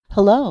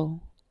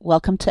Hello.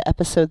 Welcome to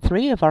episode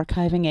 3 of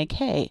Archiving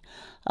AK,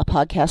 a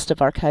podcast of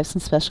archives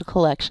and special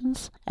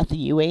collections at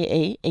the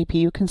UAA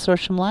APU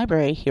Consortium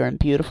Library here in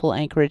beautiful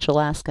Anchorage,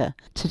 Alaska.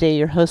 Today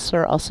your hosts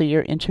are also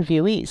your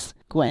interviewees.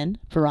 Gwen,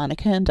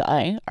 Veronica, and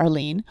I,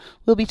 Arlene,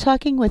 will be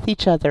talking with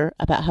each other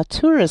about how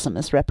tourism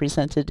is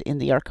represented in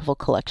the archival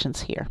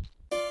collections here.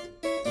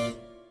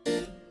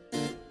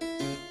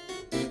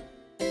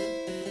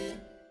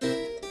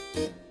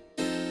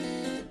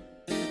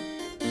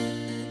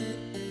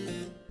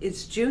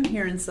 It's June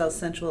here in South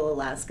Central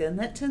Alaska, and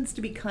that tends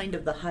to be kind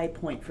of the high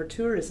point for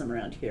tourism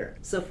around here.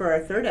 So for our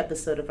third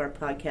episode of our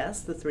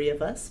podcast, the three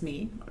of us,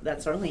 me,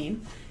 that's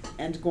Arlene,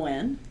 and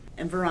Gwen,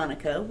 and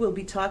Veronica, will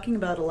be talking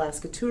about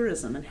Alaska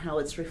tourism and how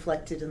it's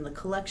reflected in the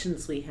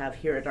collections we have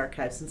here at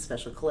Archives and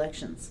Special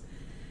Collections.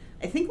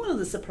 I think one of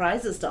the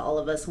surprises to all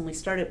of us when we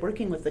started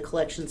working with the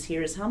collections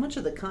here is how much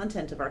of the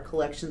content of our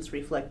collections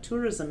reflect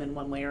tourism in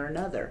one way or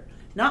another.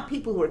 Not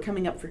people who are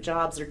coming up for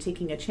jobs or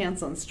taking a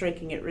chance on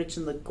striking it rich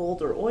in the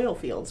gold or oil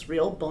fields,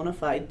 real bona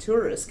fide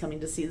tourists coming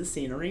to see the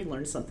scenery,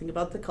 learn something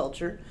about the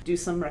culture, do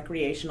some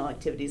recreational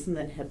activities, and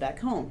then head back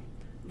home.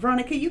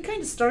 Veronica, you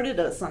kind of started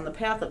us on the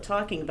path of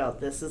talking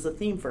about this as a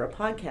theme for a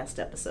podcast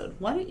episode.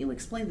 Why don't you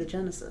explain the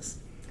genesis?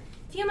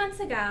 A few months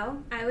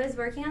ago, I was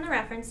working on the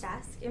reference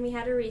desk, and we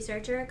had a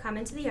researcher come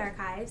into the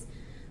archives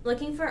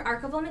looking for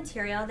archival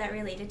material that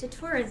related to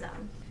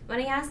tourism. When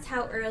I asked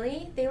how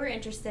early they were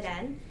interested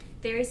in,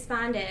 they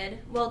responded,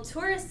 well,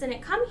 tourists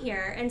didn't come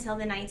here until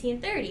the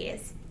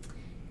 1930s.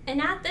 And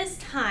at this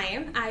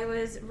time, I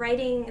was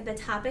writing the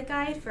topic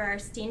guide for our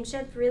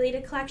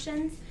steamship-related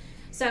collections,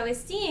 so I was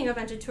seeing a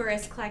bunch of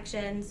tourist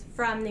collections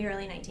from the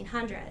early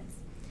 1900s.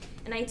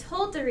 And I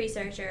told the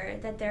researcher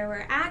that there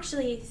were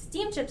actually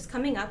steamships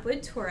coming up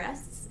with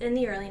tourists in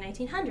the early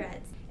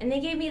 1900s. And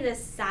they gave me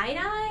this side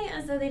eye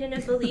as though they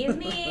didn't believe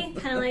me,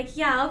 kind of like,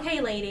 yeah,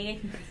 okay,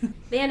 lady.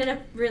 They ended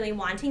up really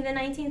wanting the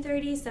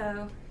 1930s,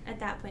 so at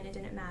that point it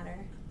didn't matter.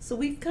 So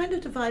we've kind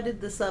of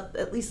divided this up,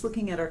 at least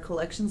looking at our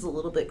collections a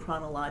little bit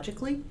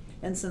chronologically.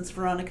 And since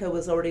Veronica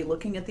was already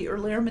looking at the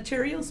earlier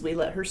materials, we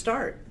let her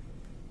start.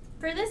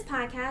 For this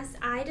podcast,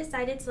 I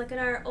decided to look at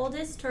our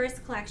oldest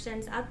tourist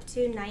collections up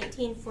to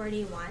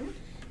 1941,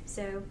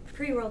 so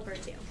pre-World War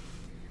II.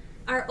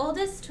 Our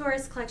oldest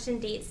tourist collection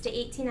dates to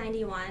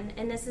 1891,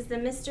 and this is the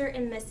Mr.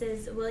 and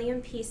Mrs. William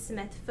P.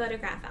 Smith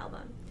photograph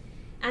album.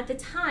 At the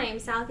time,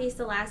 Southeast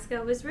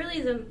Alaska was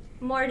really the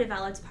more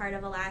developed part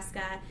of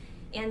Alaska,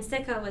 and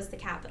Sitka was the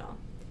capital.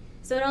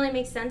 So it only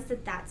makes sense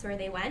that that's where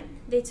they went.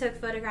 They took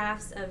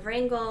photographs of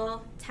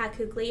Wrangell,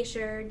 Taku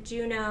Glacier,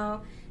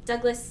 Juneau,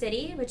 Douglas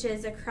City, which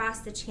is across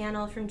the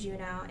channel from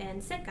Juneau,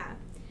 and Sitka.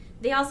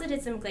 They also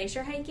did some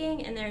glacier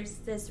hiking, and there's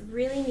this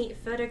really neat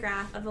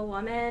photograph of a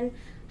woman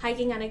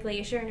hiking on a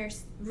glacier in her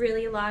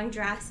really long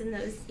dress and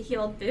those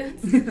heeled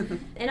boots.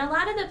 And a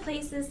lot of the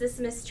places the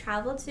Smiths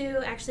traveled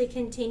to actually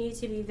continue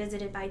to be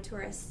visited by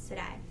tourists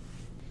today.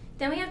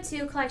 Then we have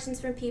two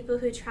collections from people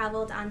who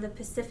traveled on the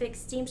Pacific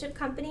Steamship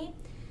Company.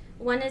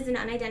 One is an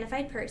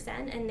unidentified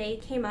person, and they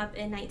came up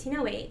in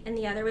 1908, and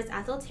the other was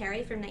Ethel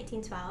Terry from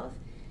 1912.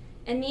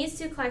 And these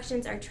two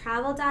collections are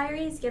travel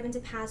diaries given to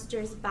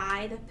passengers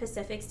by the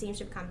Pacific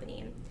Steamship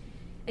Company.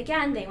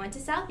 Again, they went to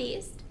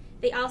Southeast.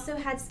 They also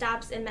had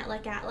stops in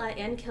Metlakatla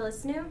and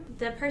Killisnoo.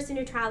 The person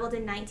who traveled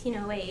in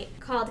 1908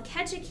 called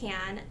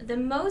Ketchikan the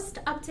most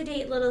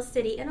up-to-date little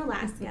city in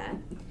Alaska.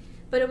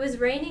 But it was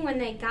raining when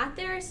they got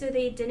there, so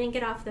they didn't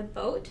get off the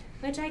boat,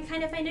 which I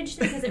kind of find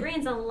interesting because it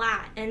rains a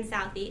lot in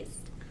Southeast.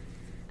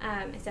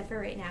 Except for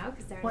right now,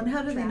 because they're Well, and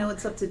how do they know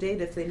it's up to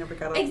date if they never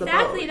got off the boat?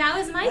 Exactly, that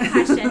was my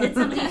question. Did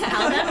somebody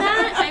tell them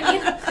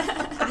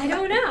that? I mean, I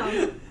don't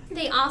know.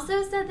 They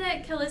also said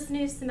that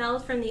Killisnoo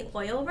smelled from the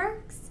oil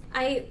works.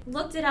 I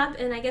looked it up,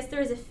 and I guess there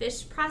was a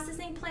fish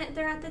processing plant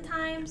there at the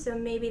time, so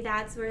maybe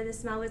that's where the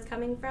smell was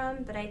coming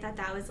from, but I thought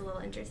that was a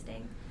little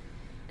interesting.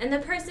 And the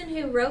person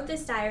who wrote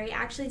this diary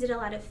actually did a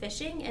lot of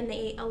fishing, and they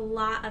ate a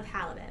lot of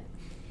halibut.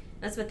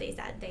 That's what they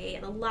said. They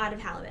ate a lot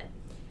of halibut.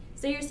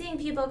 So you're seeing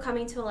people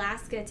coming to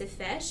Alaska to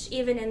fish,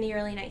 even in the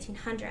early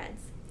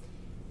 1900s.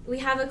 We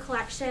have a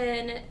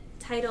collection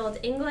titled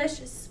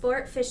English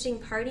Sport Fishing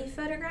Party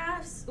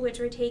Photographs, which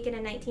were taken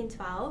in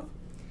 1912.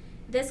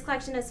 This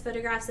collection has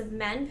photographs of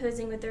men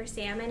posing with their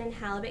salmon and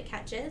halibut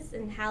catches,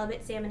 and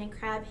halibut, salmon, and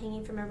crab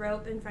hanging from a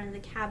rope in front of the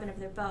cabin of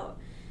their boat.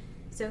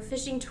 So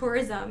fishing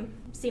tourism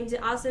seemed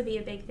to also be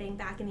a big thing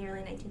back in the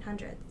early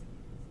 1900s.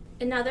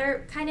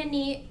 Another kind of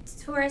neat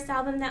tourist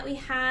album that we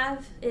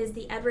have is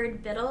the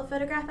Edward Biddle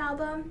photograph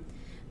album,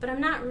 but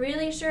I'm not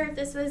really sure if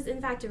this was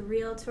in fact a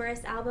real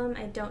tourist album.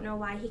 I don't know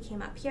why he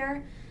came up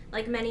here.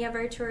 Like many of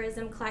our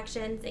tourism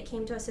collections, it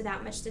came to us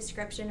without much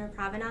description or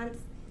provenance.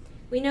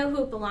 We know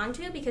who it belonged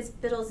to because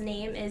Biddle's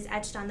name is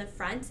etched on the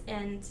front,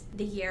 and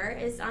the year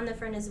is on the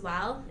front as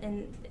well,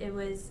 and it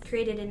was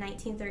created in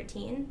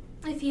 1913.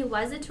 If he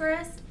was a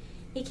tourist,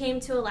 he came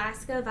to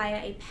Alaska via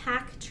a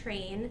pack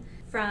train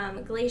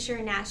from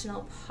Glacier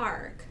National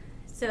Park.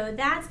 So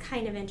that's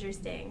kind of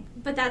interesting.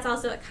 But that's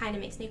also, it kind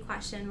of makes me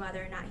question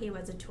whether or not he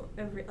was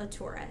a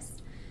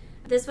tourist.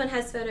 This one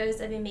has photos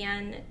of a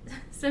man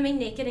swimming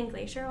naked in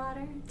glacier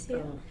water,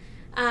 too.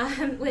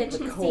 Which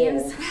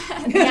seems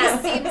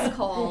seems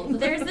cold.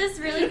 There's this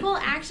really cool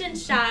action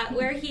shot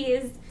where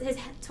his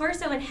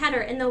torso and head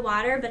are in the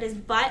water, but his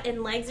butt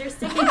and legs are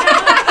sticking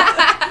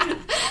out.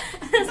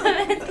 So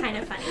it's kind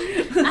of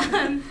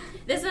funny.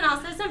 This one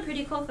also has some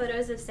pretty cool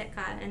photos of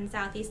Sitka in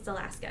southeast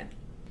Alaska.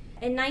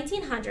 In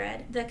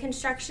 1900, the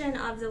construction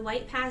of the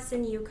White Pass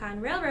and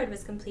Yukon Railroad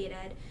was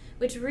completed,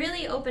 which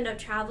really opened up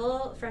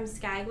travel from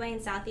Skagway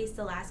in southeast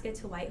Alaska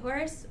to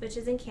Whitehorse, which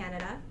is in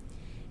Canada.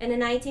 And in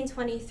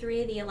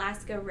 1923, the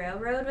Alaska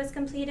Railroad was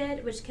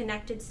completed, which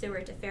connected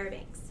Seward to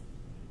Fairbanks.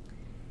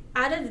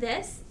 Out of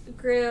this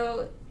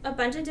grew a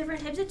bunch of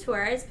different types of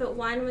tours, but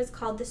one was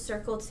called the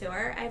Circle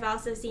Tour. I've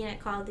also seen it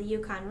called the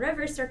Yukon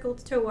River Circle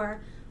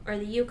Tour or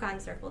the Yukon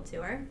Circle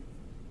Tour.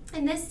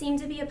 And this seemed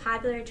to be a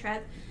popular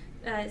trip,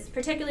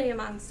 particularly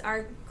amongst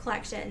our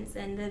collections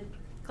and the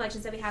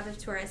collections that we have of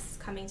tourists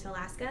coming to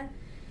Alaska.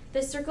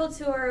 The Circle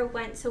Tour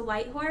went to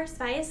Whitehorse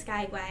via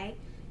Skagway,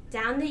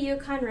 down the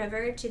Yukon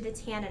River to the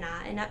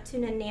Tanana, and up to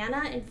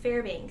Nenana and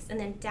Fairbanks, and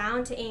then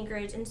down to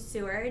Anchorage and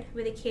Seward,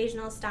 with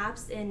occasional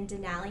stops in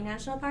Denali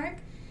National Park.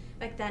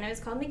 Back then it was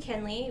called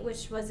McKinley,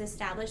 which was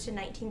established in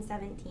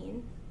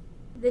 1917.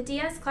 The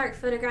D.S. Clark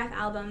photograph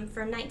album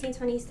from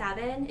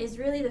 1927 is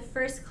really the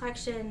first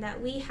collection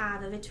that we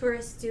have of a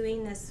tourist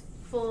doing this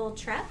full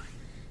trip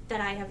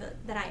that I have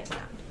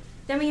found.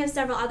 Then we have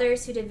several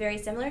others who did very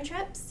similar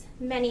trips.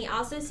 Many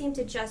also seem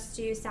to just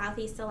do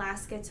southeast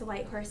Alaska to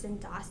Whitehorse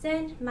and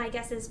Dawson. My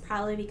guess is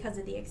probably because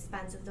of the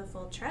expense of the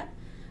full trip.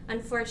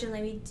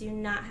 Unfortunately, we do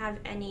not have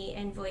any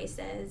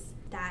invoices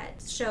that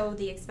show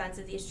the expense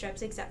of these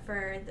trips except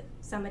for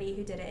somebody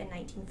who did it in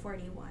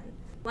 1941.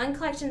 One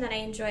collection that I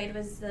enjoyed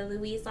was the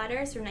Louise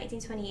letters from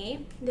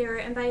 1928. They were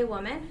written by a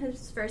woman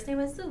whose first name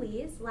was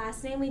Louise,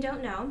 last name we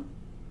don't know.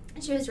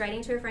 She was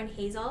writing to her friend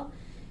Hazel.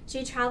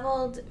 She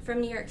traveled from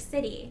New York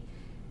City.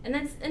 And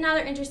that's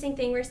another interesting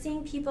thing. We're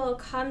seeing people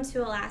come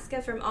to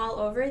Alaska from all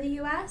over the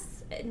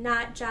U.S.,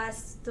 not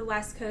just the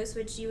West Coast,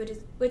 which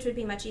would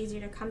be much easier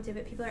to come to,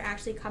 but people are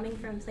actually coming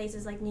from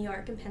places like New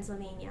York and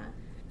Pennsylvania.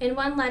 In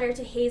one letter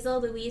to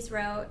Hazel, Louise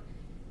wrote,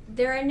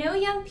 "There are no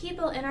young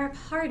people in our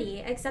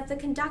party except the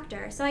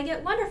conductor, so I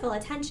get wonderful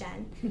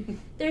attention.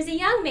 There's a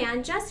young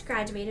man just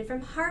graduated from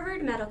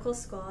Harvard Medical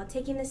School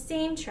taking the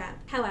same trip,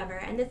 however,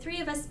 and the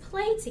three of us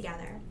play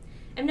together.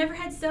 I've never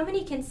had so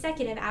many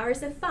consecutive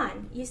hours of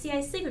fun. You see, I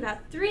sleep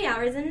about 3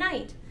 hours a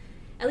night.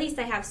 At least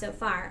I have so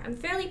far. I'm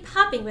fairly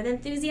popping with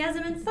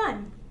enthusiasm and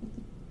fun."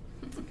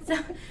 So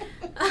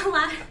a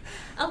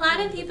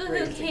lot of people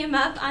who came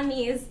up on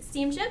these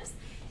steamships,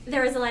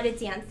 there was a lot of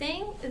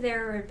dancing.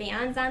 There were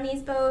bands on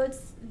these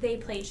boats. They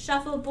played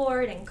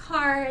shuffleboard and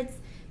cards.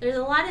 There's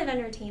a lot of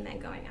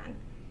entertainment going on.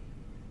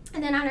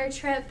 And then on her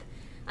trip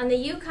on the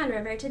Yukon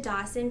River to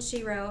Dawson,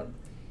 she wrote,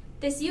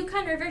 "This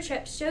Yukon River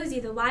trip shows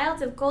you the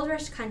wilds of Gold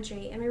Rush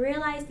country, and we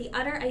realize the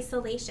utter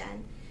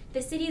isolation.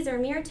 The cities are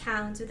mere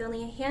towns with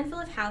only a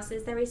handful of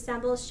houses that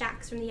resemble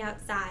shacks from the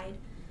outside."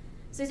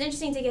 So it's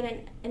interesting to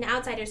get an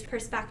outsider's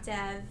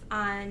perspective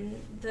on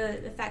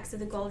the effects of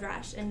the Gold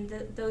Rush and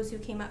those who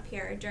came up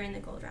here during the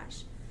Gold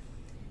Rush.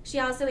 She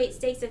also ate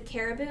steaks of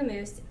caribou,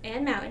 moose,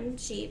 and mountain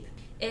sheep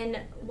and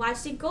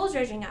watched a gold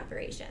dredging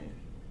operation.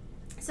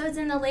 So it's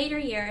in the later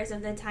years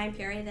of the time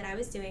period that I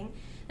was doing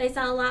that I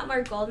saw a lot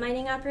more gold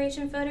mining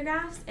operation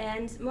photographs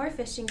and more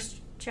fishing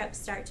trips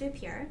start to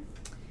appear.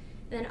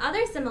 And then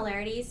other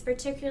similarities,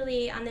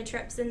 particularly on the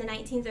trips in the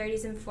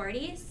 1930s and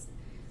 40s,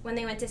 when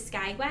they went to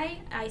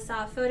Skagway, I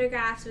saw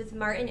photographs with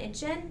Martin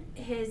Itchen,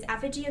 his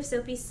effigy of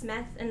Soapy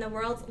Smith, and the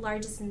world's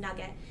largest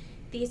nugget.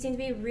 These seem to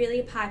be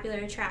really popular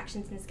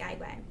attractions in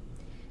Skagway.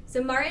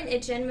 So Martin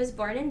Itchen was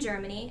born in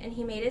Germany, and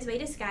he made his way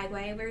to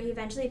Skagway, where he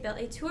eventually built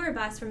a tour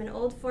bus from an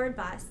old Ford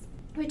bus,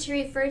 which he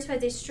referred to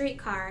as a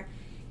streetcar,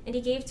 and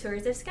he gave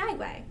tours of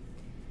Skagway.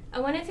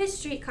 On one of his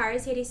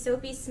streetcars, he had a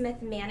Soapy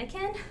Smith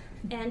mannequin,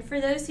 and for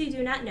those who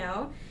do not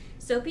know,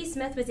 Soapy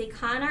Smith was a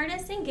con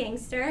artist and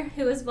gangster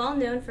who was well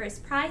known for his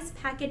prize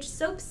package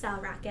soap sell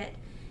racket,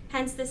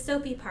 hence the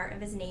Soapy part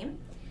of his name.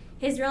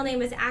 His real name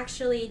was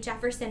actually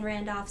Jefferson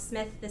Randolph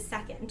Smith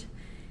II.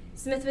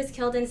 Smith was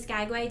killed in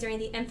Skagway during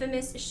the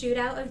infamous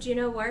shootout of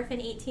Juneau Wharf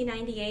in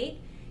 1898,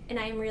 and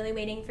I'm really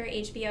waiting for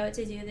HBO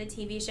to do the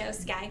TV show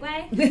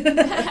Skagway,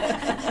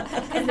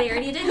 because they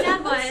already did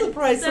that one. I'm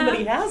surprised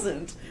somebody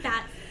hasn't.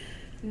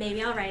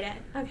 Maybe I'll write it.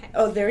 Okay.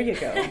 Oh, there you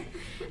go.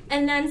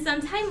 And then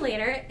sometime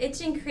later,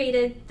 Itchen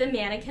created the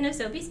mannequin of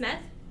Soapy Smith,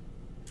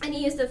 and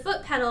he used a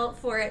foot pedal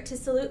for it to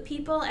salute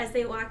people as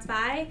they walked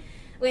by,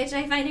 which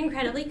I find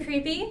incredibly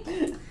creepy.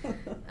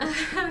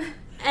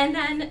 And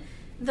then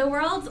the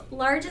world's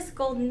largest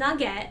gold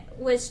nugget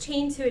was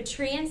chained to a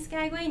tree in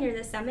Skagway near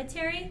the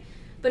cemetery,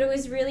 but it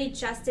was really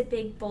just a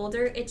big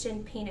boulder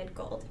Itchen painted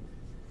gold.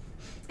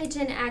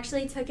 Itchen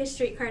actually took his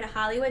streetcar to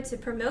Hollywood to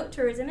promote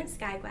tourism in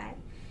Skagway.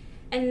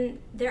 And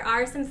there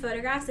are some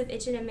photographs of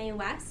Itchen and Mae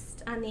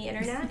West on the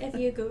internet if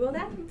you Google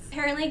them.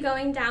 Apparently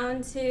going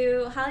down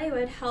to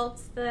Hollywood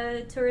helped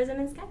the tourism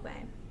in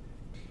Skagway.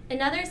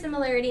 Another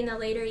similarity in the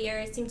later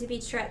years seemed to be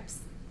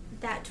trips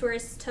that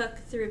tourists took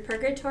through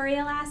Purgatory,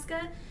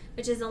 Alaska,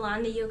 which is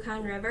along the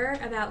Yukon River,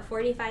 about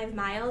 45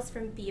 miles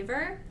from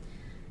Beaver.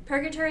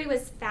 Purgatory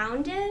was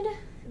founded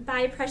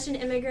by Prussian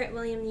immigrant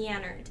William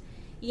Yannert.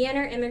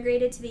 Yannert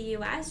immigrated to the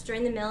U.S.,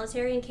 joined the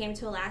military, and came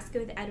to Alaska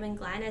with Edwin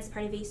Glenn as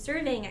part of a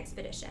surveying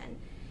expedition.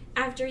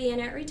 After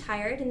Yannert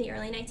retired in the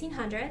early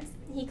 1900s,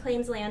 he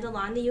claims land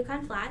along the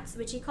Yukon Flats,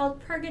 which he called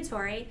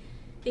Purgatory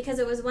because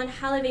it was one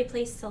hell of a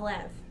place to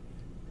live.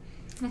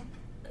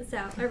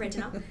 So,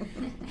 original.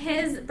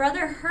 His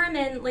brother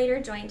Herman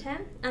later joined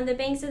him. On the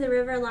banks of the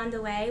river along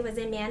the way was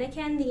a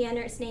mannequin the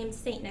Yannerts named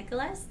St.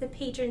 Nicholas, the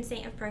patron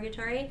saint of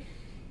Purgatory,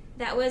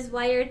 that was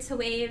wired to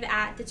wave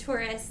at the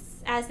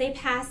tourists as they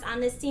passed on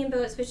the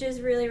steamboats, which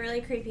is really,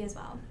 really creepy as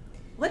well.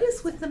 What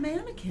is with the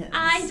mannequins?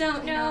 I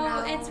don't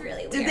know. It's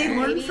really weird. Did they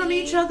learn from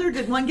each other?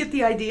 Did one get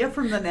the idea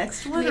from the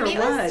next one, maybe or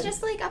what? Maybe it was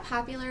just like a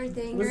popular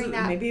thing during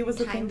that maybe it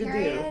was a time thing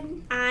period. To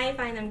do. I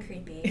find them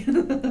creepy.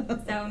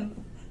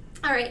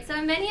 All right, so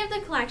in many of the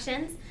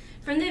collections,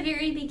 from the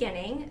very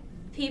beginning,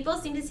 people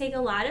seem to take a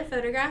lot of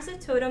photographs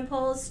of totem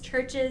poles,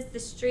 churches, the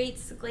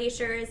streets,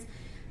 glaciers,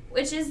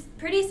 which is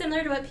pretty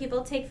similar to what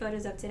people take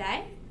photos of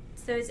today.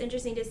 So it's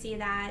interesting to see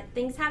that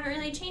things haven't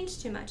really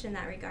changed too much in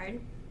that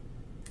regard.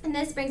 And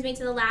this brings me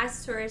to the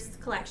last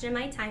tourist collection in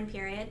my time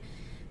period,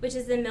 which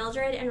is the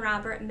Mildred and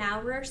Robert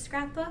Maurer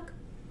scrapbook.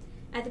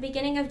 At the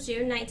beginning of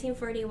June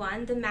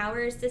 1941, the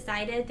Maurers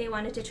decided they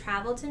wanted to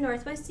travel to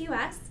Northwest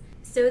U.S.,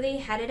 so they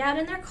headed out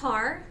in their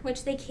car,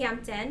 which they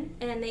camped in,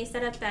 and they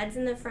set up beds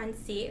in the front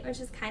seat, which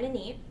is kind of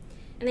neat.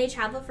 And they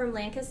traveled from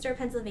Lancaster,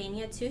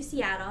 Pennsylvania to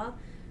Seattle,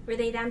 where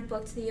they then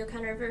booked the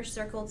Yukon River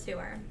Circle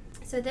Tour.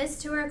 So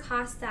this tour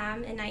cost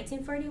them, in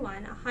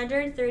 1941,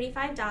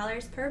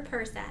 $135 per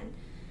person,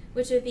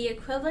 which would be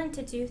equivalent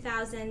to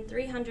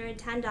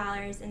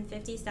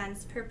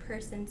 $2,310.50 per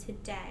person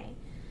today.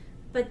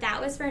 But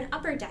that was for an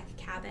upper deck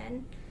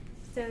cabin,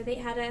 so they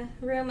had a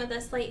room with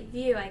a slight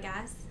view, I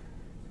guess.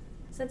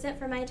 So that's it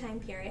for my time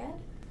period.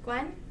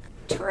 Gwen?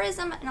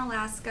 Tourism in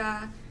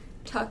Alaska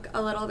took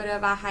a little bit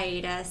of a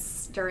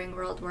hiatus during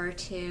World War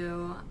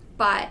II,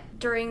 but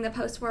during the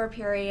post-war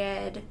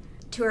period,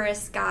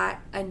 tourists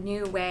got a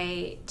new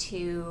way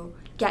to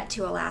get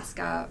to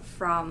Alaska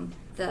from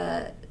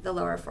the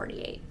lower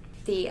 48.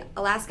 The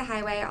Alaska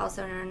Highway,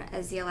 also known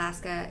as the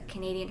Alaska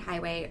Canadian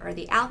Highway, or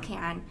the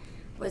ALCAN,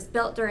 was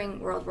built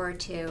during World War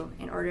II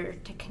in order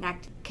to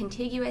connect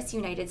contiguous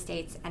United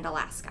States and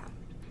Alaska.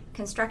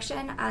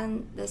 Construction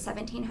on the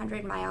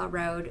 1,700-mile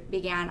road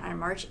began on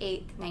March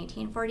 8,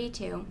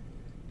 1942,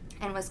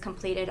 and was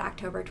completed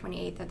October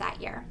 28th of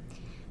that year,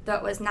 though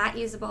it was not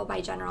usable by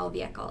general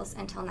vehicles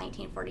until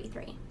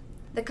 1943.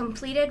 The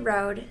completed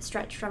road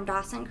stretched from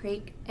Dawson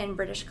Creek in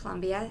British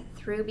Columbia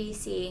through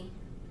BC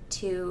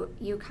to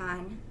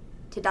Yukon,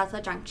 to Delta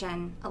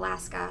Junction,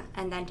 Alaska,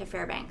 and then to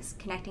Fairbanks,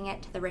 connecting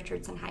it to the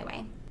Richardson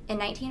Highway. In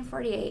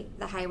 1948,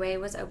 the highway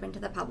was open to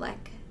the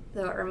public,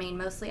 though it remained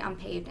mostly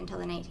unpaved until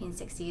the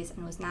 1960s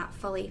and was not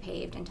fully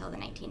paved until the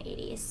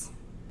 1980s.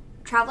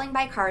 Traveling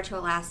by car to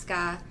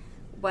Alaska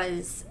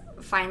was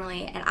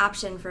finally an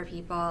option for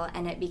people,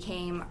 and it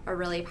became a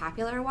really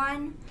popular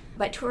one.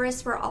 But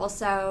tourists were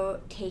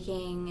also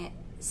taking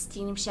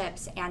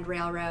steamships and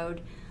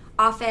railroad,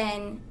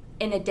 often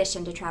in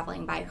addition to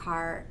traveling by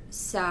car.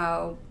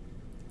 So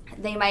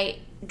they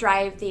might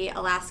drive the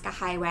Alaska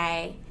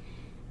Highway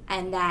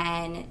and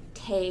then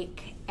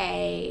take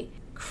a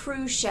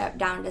cruise ship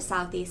down to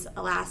Southeast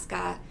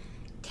Alaska,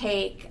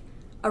 take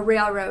a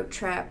railroad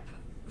trip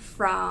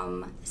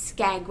from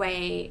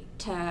Skagway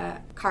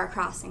to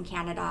Carcross in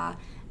Canada,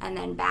 and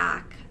then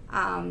back.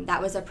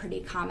 That was a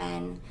pretty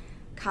common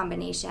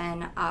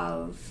combination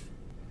of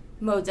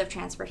modes of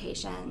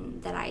transportation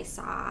that I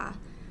saw.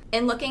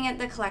 In looking at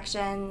the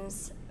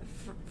collections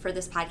for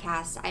this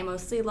podcast, I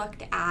mostly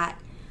looked at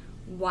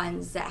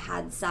ones that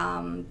had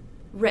some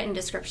written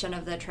description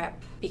of the trip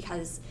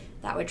because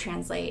that would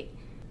translate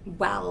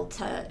well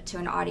to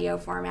an audio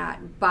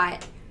format.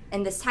 But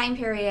in this time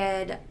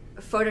period,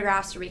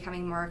 photographs were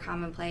becoming more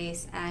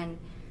commonplace, and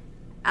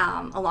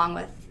along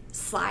with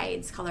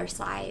slides, color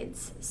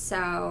slides.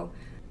 So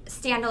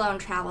standalone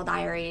travel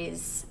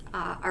diaries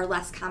are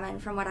less common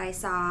from what I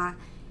saw,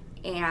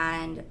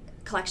 and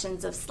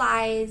collections of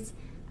slides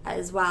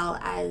as well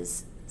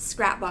as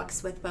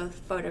scrapbooks with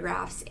both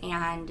photographs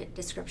and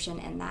description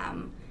in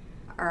them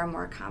are a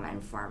more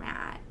common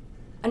format.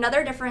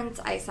 Another difference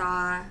I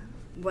saw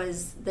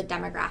was the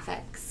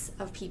demographics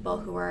of people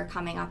who were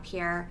coming up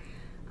here.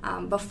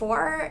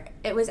 Before,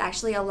 it was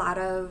actually a lot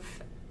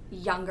of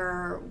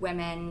younger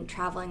women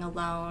traveling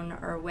alone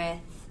or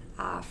with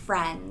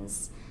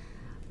friends,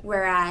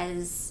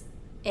 whereas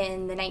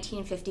in the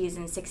 1950s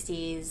and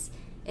 60s,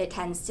 it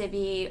tends to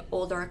be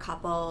older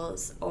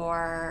couples,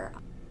 or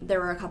there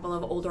were a couple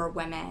of older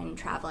women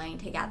traveling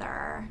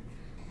together.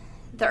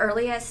 The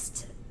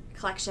earliest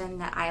collection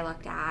that I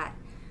looked at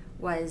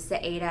was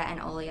the Ada and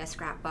Olia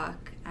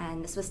scrapbook,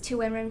 and this was two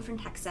women from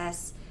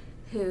Texas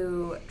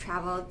who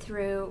traveled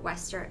through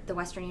the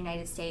western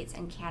United States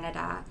and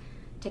Canada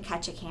to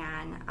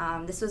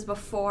Ketchikan. This was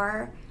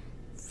before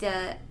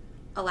the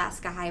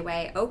Alaska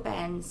Highway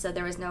opened, so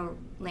there was no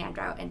land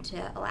route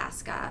into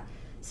Alaska.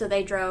 So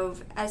they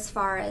drove as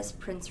far as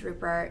Prince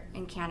Rupert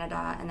in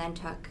Canada and then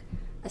took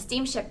a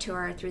steamship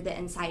tour through the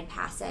Inside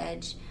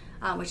Passage,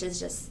 which is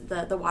just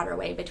the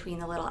waterway between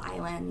the little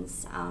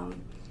islands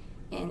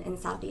in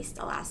southeast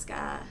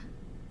Alaska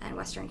and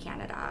western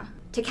Canada,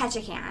 to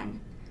Ketchikan.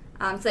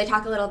 So they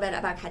talk a little bit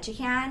about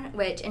Ketchikan,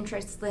 which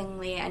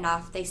interestingly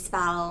enough, they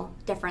spell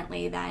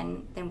differently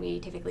than we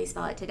typically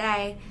spell it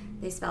today.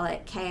 They spell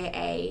it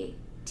Katchican.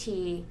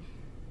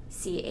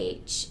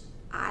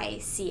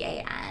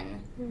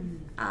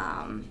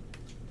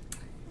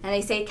 And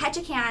they say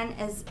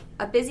Ketchikan is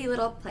a busy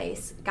little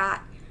place,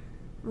 got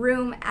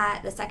room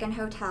at the second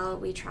hotel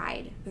we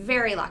tried.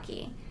 Very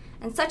lucky.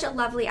 And such a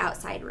lovely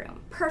outside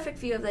room. Perfect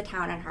view of the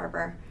town and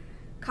harbor.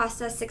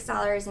 Cost us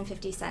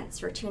 $6.50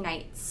 for 2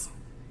 nights.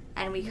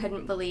 And we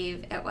couldn't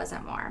believe it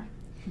wasn't more.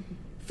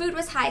 Food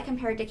was high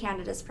compared to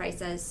Canada's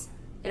prices.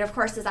 It, of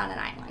course, is on an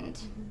island.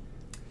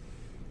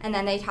 And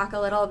then they talk a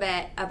little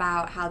bit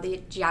about how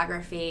the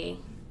geography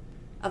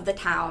of the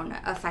town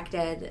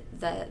affected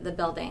the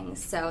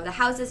buildings. So the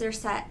houses are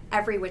set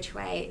every which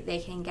way they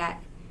can get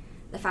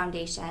the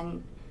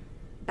foundation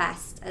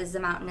best, as the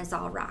mountain is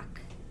all rock.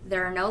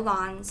 There are no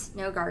lawns,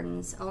 no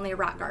gardens, only a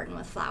rock garden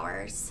with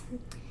flowers.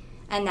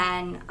 And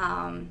then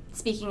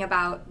speaking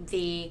about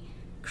the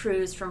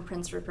cruise from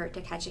Prince Rupert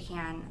to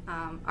Ketchikan,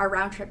 our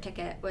round-trip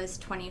ticket was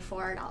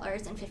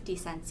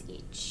 $24.50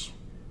 each.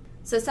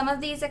 So some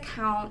of these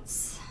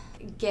accounts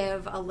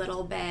give a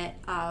little bit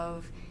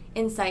of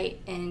insight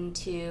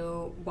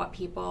into what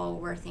people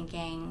were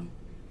thinking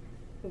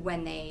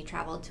when they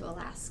traveled to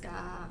Alaska,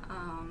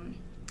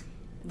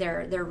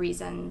 their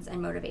reasons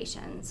and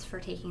motivations for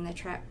taking the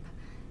trip.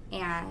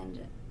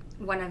 And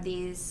one of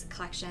these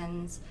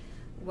collections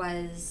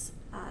was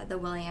the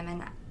William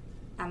and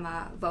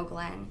Emma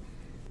Vogelin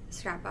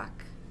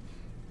scrapbook.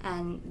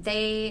 And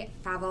they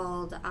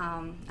traveled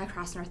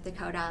across North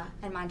Dakota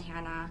and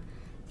Montana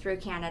through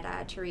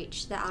Canada to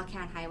reach the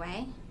Alcan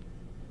Highway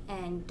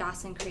and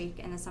Dawson Creek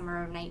in the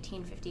summer of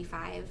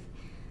 1955.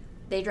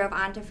 They drove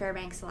on to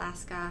Fairbanks,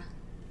 Alaska.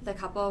 The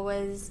couple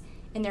was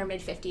in their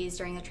mid-50s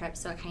during the trip,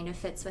 so it kind of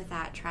fits with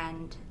that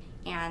trend.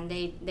 And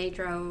they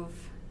drove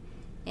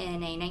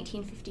in a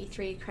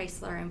 1953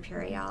 Chrysler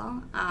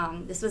Imperial.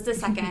 This was the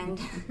second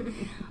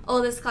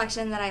oldest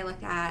collection that I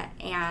looked at,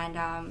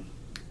 and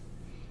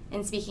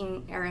in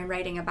speaking or in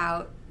writing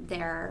about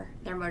their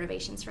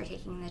motivations for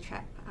taking the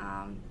trip,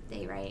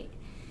 they write,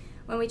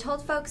 "When we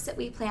told folks that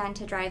we planned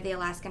to drive the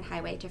Alaskan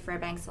Highway to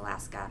Fairbanks,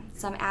 Alaska,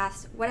 some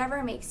asked,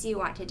 'Whatever makes you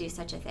want to do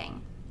such a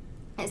thing?'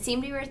 It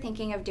seemed we were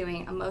thinking of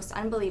doing a most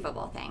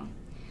unbelievable thing.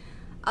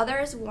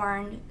 Others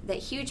warned that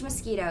huge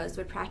mosquitoes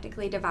would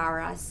practically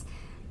devour us,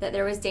 that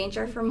there was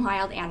danger from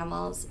wild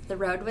animals, the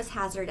road was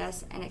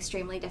hazardous and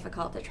extremely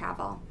difficult to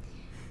travel.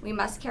 We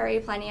must carry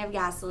plenty of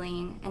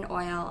gasoline and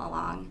oil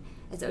along,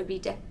 as it would be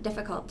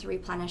difficult to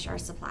replenish our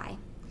supply.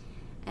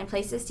 And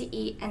places to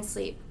eat and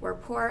sleep were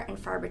poor and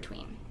far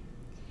between.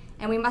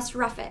 And we must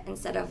rough it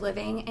instead of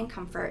living in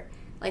comfort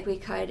like we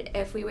could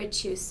if we would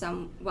choose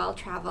some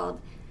well-traveled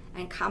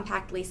and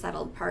compactly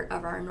settled part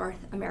of our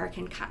North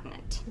American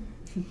continent.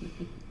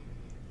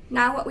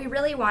 Now what we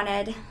really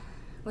wanted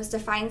was to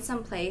find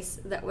some place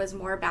that was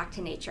more back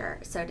to nature,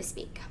 so to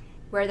speak,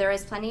 where there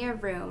was plenty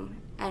of room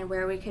and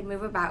where we could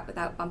move about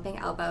without bumping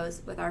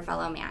elbows with our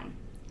fellow man.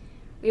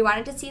 We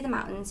wanted to see the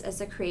mountains as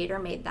the Creator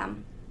made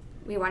them.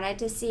 We wanted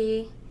to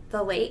see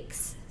the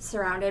lakes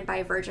surrounded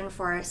by virgin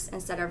forests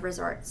instead of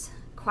resorts,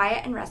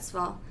 quiet and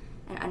restful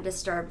and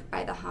undisturbed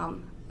by the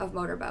hum of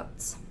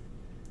motorboats.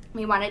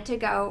 We wanted to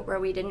go where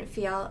we didn't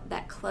feel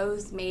that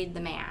clothes made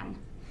the man.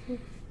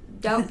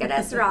 Don't get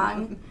us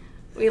wrong.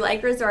 We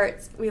like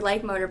resorts, we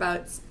like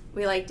motorboats,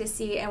 we like to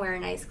see and wear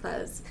nice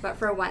clothes, but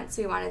for once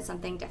we wanted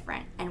something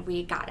different, and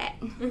we got it."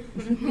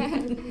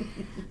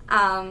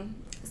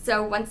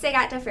 So once they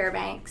got to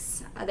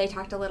Fairbanks, they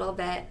talked a little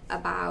bit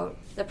about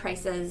the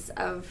prices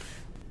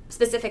of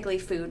specifically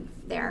food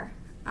there.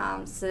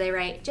 So they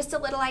write, "Just a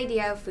little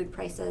idea of food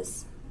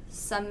prices.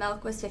 Some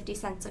milk was 50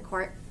 cents a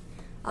quart,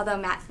 although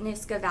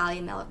Matanuska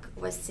Valley milk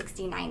was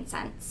 69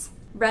 cents.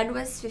 Bread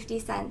was 50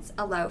 cents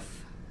a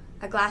loaf.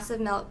 A glass of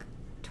milk,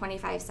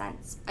 25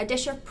 cents. A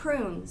dish of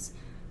prunes,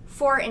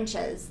 4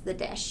 inches the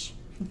dish,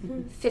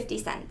 50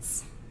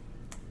 cents.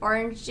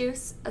 Orange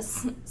juice, a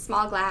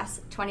small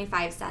glass,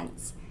 25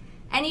 cents.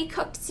 Any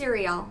cooked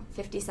cereal,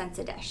 50 cents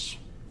a dish."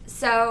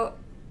 So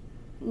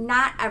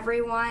not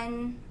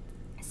everyone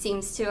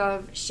seems to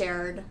have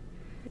shared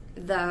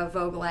the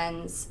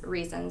Vogelin's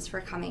reasons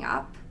for coming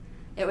up.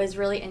 It was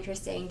really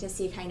interesting to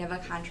see kind of a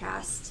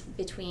contrast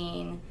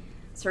between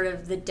sort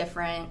of the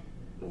different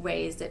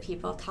ways that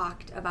people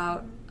talked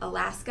about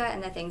Alaska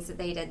and the things that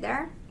they did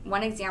there.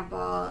 One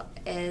example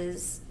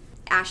is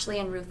Ashley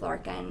and Ruth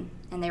Lorcan,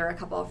 and they were a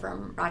couple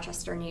from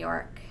Rochester, New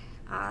York.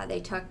 They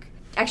took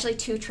actually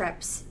 2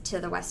 trips to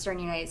the western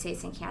United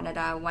States and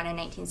Canada, one in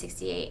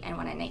 1968 and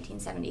one in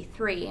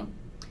 1973.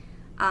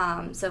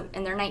 So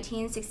in their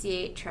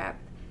 1968 trip,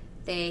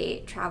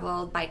 they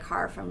traveled by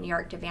car from New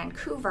York to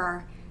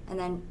Vancouver and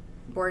then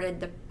boarded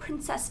the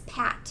Princess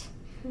Pat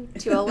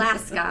to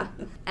Alaska.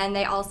 And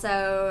they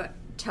also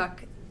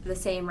took the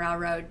same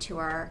railroad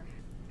tour,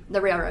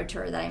 the railroad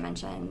tour that I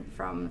mentioned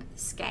from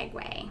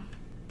Skagway.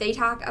 They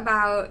talk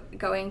about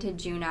going to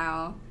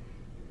Juneau,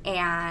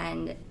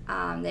 and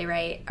they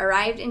write,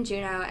 arrived in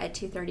Juneau at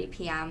 2:30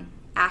 p.m.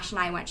 Ash and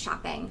I went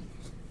shopping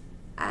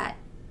at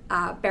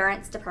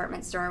Barrett's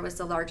department store, was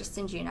the largest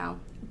in Juneau.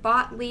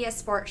 Bought Lee a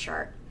sports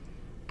shirt.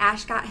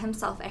 Ash got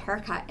himself a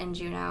haircut in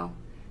Juneau.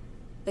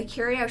 The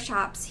curio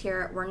shops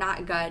here were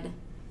not good,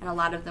 and a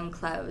lot of them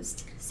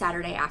closed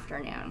Saturday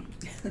afternoon.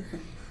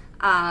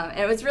 And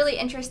it was really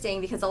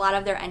interesting because a lot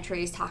of their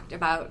entries talked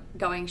about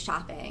going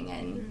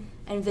shopping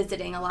and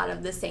visiting a lot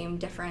of the same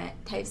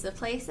different types of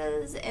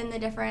places in the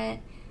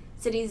different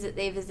cities that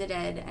they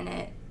visited,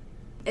 and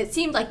it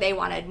seemed like they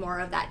wanted more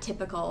of that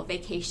typical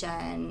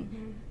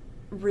vacation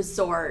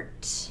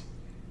resort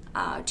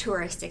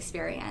tourist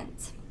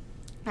experience.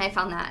 And I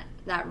found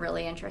that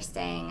really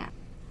interesting.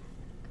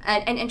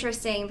 An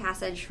interesting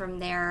passage from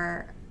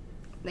the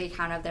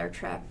account of their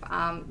trip.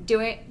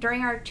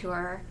 During our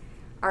tour,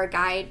 our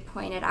guide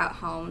pointed out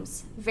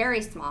homes,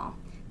 very small,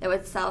 that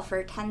would sell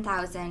for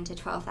 $10,000 to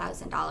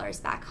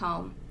 $12,000 back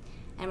home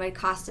and would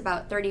cost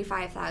about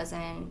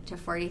 $35,000 to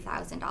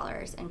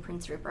 $40,000 in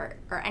Prince Rupert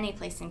or any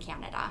place in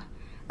Canada,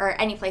 or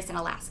any place in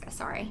Alaska,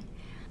 sorry.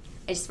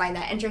 I just find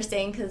that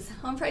interesting because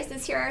home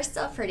prices here are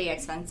still pretty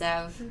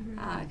expensive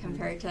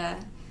compared to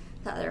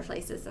the other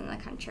places in the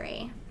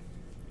country.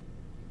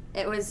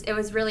 It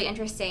was really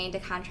interesting to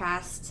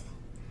contrast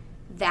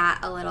that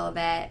a little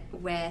bit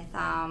with,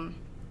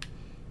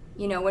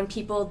 when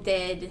people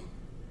did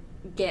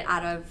get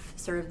out of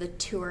sort of the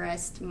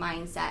tourist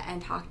mindset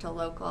and talk to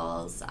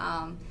locals.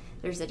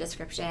 There's a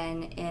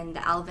description in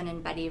the Alvin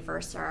and Betty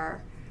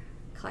Verser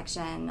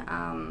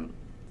collection.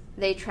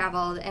 They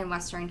traveled in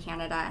Western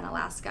Canada and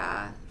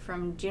Alaska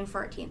from June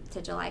 14th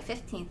to July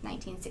 15th,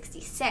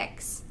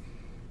 1966.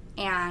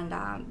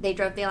 And they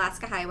drove the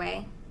Alaska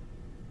Highway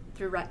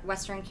through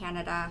Western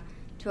Canada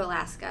to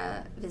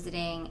Alaska,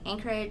 visiting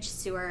Anchorage,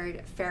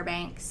 Seward,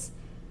 Fairbanks,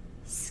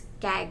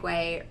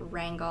 Skagway,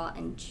 Wrangell,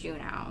 and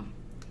Juneau.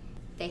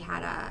 They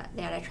had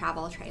a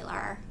travel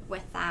trailer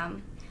with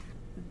them.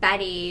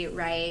 Betty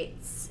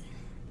writes,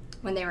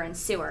 when they were in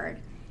Seward,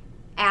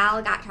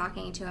 Al got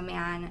talking to a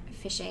man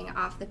fishing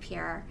off the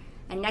pier,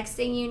 and next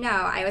thing you know,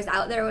 I was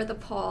out there with a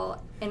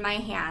pole in my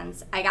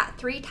hands. I got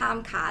 3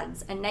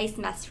 tomcods, a nice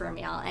mess for a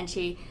meal, and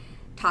she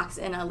talks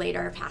in a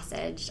later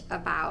passage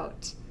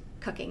about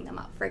cooking them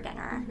up for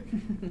dinner.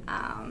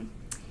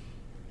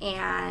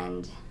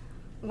 And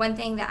one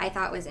thing that I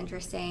thought was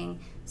interesting,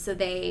 so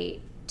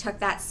they took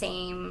that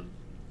same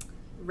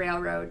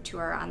railroad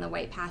tour on the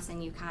White Pass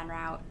and Yukon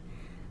route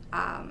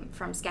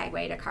from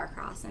Skagway to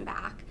Carcross and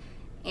back.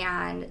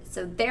 And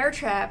so their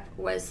trip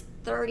was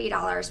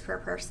 $30 per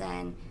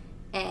person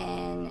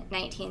in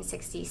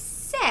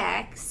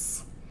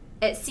 1966.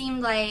 It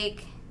seemed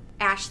like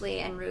Ashley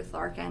and Ruth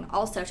Lorcan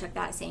also took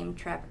that same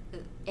trip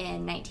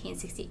in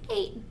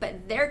 1968,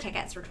 but their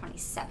tickets were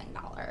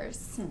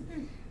 $27,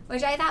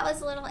 which I thought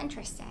was a little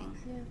interesting.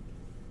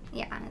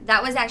 Yeah,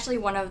 that was actually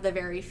one of the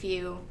very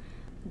few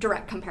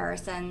direct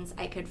comparisons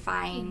I could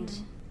find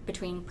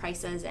between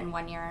prices in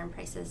one year and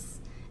prices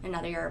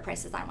another year, or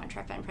prices on one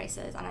trip and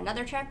prices on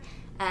another trip.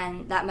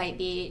 And that might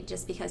be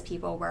just because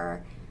people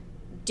were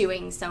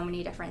doing so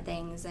many different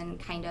things, and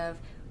kind of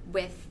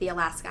with the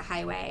Alaska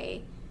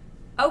Highway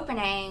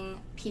opening,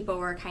 people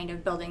were kind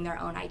of building their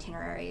own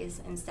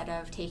itineraries instead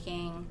of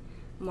taking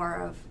more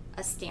of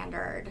a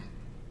standard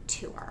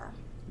tour.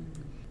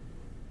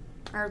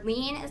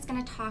 Arlene is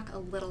going to talk a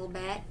little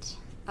bit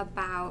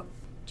about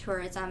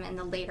tourism in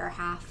the later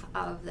half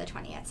of the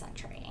 20th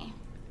century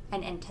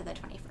and into the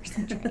 21st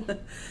century.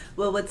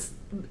 Well, what's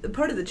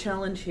part of the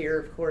challenge here,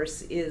 of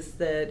course, is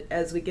that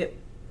as we get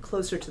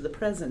closer to the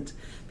present,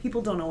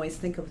 people don't always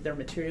think of their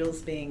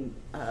materials being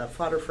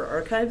fodder for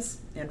archives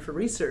and for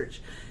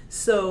research.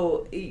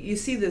 So you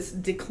see this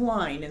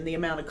decline in the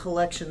amount of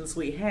collections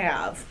we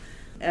have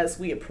as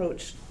we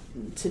approach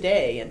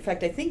today. In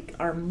fact, I think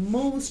our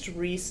most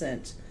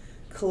recent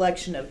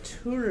collection of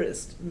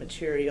tourist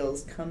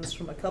materials comes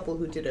from a couple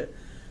who did a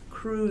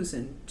cruise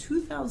in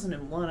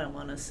 2001, I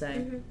want to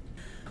say.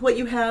 What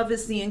you have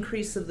is the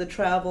increase of the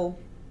travel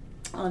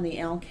on the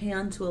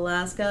Alcan to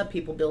Alaska,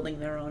 people building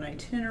their own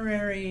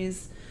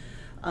itineraries.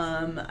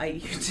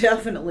 I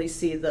definitely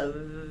see the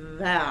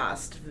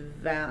vast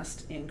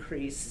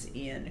increase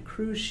in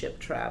cruise ship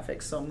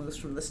traffic, so moves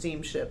from the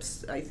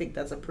steamships. I think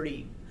that's a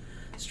pretty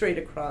straight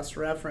across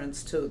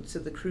reference to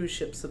the cruise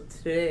ships of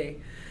today.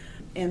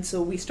 And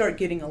so we start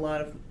getting a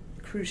lot of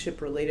cruise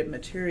ship related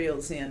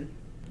materials in.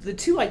 The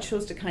two I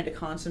chose to kind of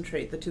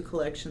concentrate, the two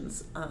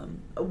collections,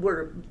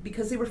 were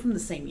because they were from the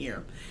same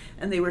year,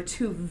 and they were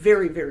two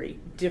very, very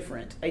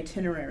different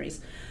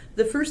itineraries.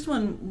 The first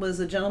one was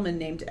a gentleman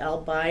named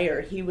Al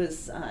Beyer. He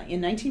was,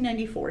 in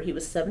 1994, he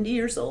was 70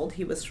 years old.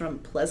 He was from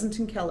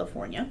Pleasanton,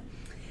 California,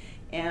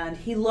 and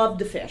he loved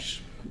to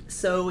fish.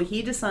 So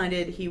he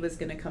decided he was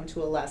going to come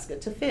to Alaska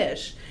to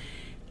fish.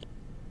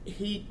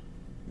 He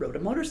rode a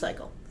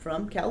motorcycle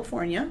from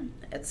California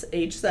at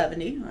age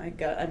 70.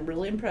 I'm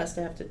really impressed.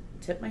 I have to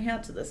tip my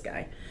hat to this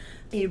guy.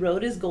 He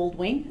rode his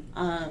Goldwing.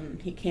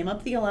 He came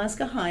up the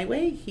Alaska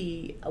Highway.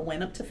 He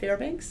went up to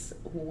Fairbanks,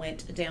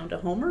 went down to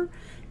Homer,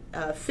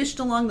 fished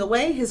along the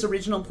way. His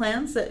original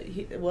plans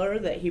were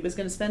that he was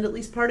going to spend at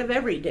least part of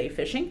every day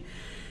fishing,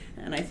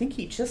 and I think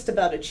he just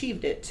about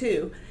achieved it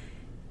too.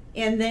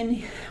 And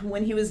then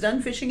when he was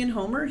done fishing in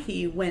Homer,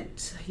 he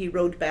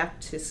rode back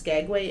to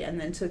Skagway and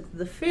then took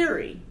the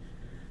ferry,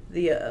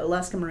 the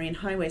Alaska Marine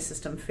Highway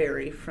System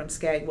ferry from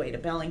Skagway to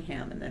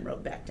Bellingham, and then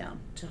rode back down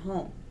to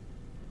home.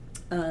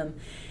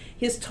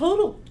 His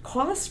total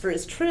cost for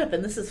his trip,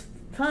 and this is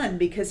fun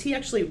because he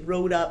actually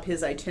wrote up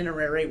his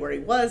itinerary, where he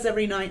was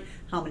every night,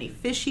 how many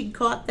fish he'd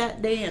caught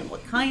that day and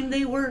what kind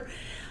they were,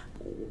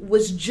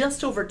 was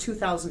just over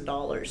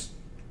 $2,000,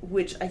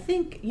 which I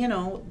think,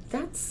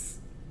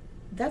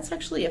 that's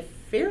actually a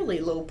fairly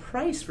low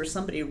price for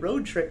somebody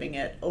road tripping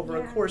it over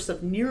a course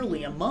of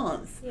nearly a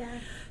month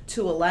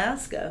to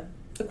Alaska.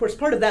 Of course,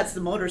 part of that's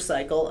the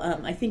motorcycle.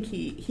 I think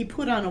he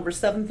put on over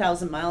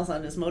 7,000 miles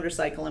on his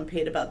motorcycle and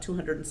paid about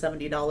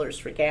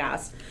 $270 for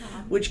gas,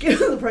 which,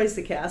 given the price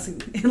of gas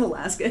in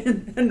Alaska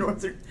and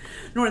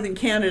northern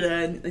Canada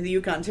and the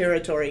Yukon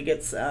Territory,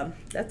 that's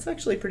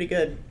actually pretty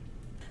good.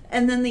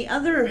 And then the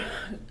other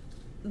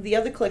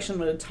collection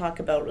I'm going to talk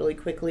about really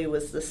quickly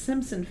was the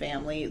Simpson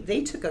family.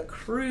 They took a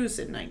cruise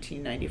in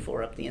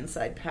 1994 up the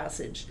Inside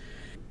Passage.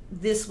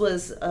 This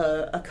was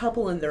a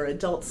couple and their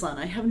adult son.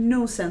 I have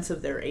no sense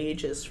of their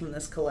ages from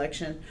this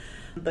collection,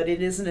 but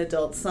it is an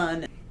adult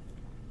son.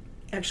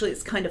 Actually,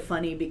 it's kind of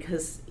funny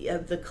because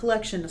the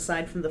collection,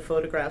 aside from the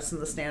photographs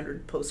and the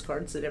standard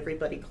postcards that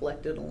everybody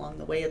collected along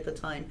the way at the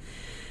time,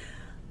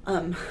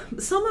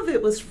 some of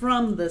it was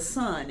from the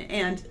son,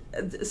 and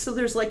so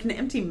there's like an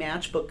empty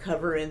matchbook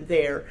cover in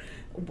there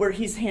where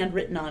he's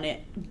handwritten on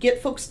it,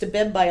 "Get folks to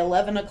bed by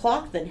 11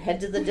 o'clock, then head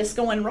to the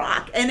disco and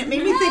rock." And it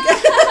made me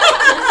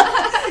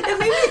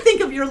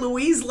think of your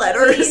Louise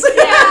letters.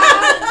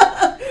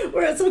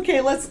 Where it's okay,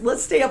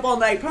 let's stay up all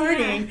night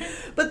partying. Yeah.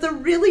 But the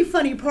really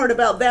funny part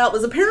about that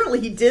was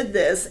apparently he did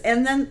this,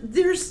 and then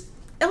there's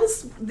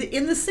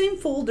in the same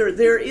folder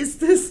there is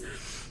this.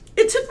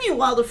 It took me a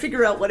while to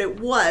figure out what it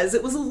was.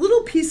 It was a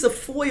little piece of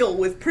foil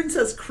with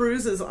Princess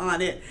Cruises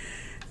on it.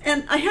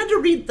 And I had to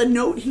read the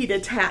note he'd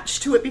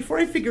attached to it before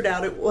I figured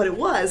out what it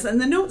was. And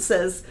the note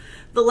says,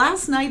 "The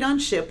last night on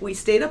ship, we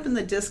stayed up in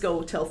the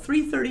disco till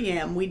 3:30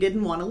 a.m. We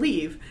didn't want to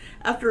leave.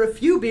 After a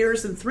few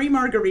beers and 3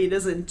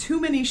 margaritas and too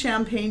many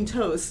champagne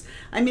toasts,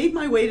 I made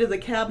my way to the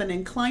cabin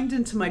and climbed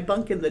into my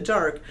bunk in the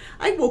dark.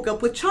 I woke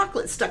up with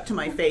chocolate stuck to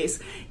my face.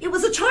 It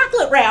was a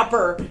chocolate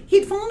wrapper.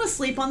 He'd fallen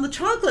asleep on the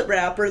chocolate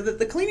wrapper that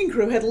the cleaning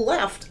crew had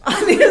left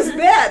on his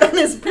bed, on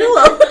his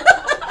pillow."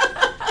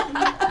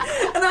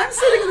 And I'm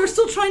sitting there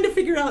still trying to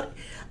figure out,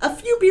 a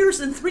few beers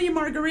and 3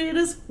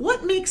 margaritas,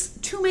 what makes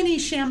too many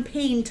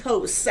champagne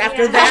toasts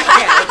after that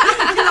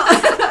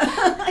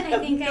guy? I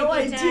think no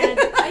idea.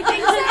 I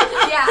think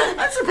so. Yeah.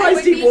 I'm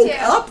surprised he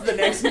woke up the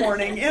next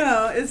morning.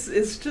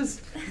 It's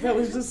just, that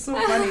was just so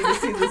funny to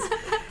see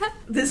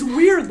this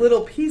weird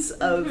little piece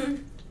of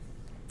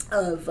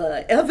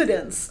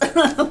evidence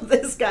of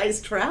this guy's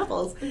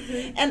travels.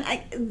 Mm-hmm.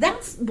 And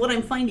that's what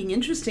I'm finding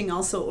interesting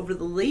also over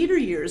the later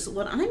years.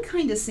 What I'm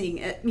kind of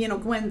seeing,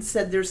 Gwen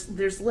said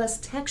there's less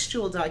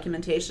textual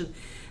documentation,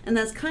 and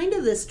that's kind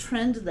of this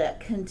trend that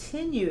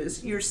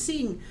continues. You're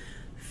seeing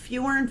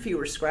fewer and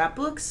fewer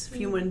scrapbooks,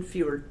 fewer and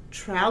fewer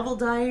travel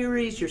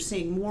diaries. You're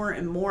seeing more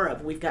and more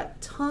of, we've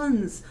got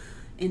tons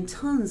and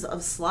tons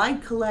of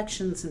slide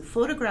collections and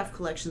photograph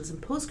collections and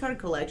postcard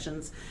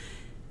collections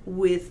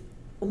with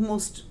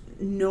almost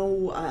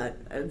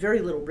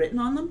very little written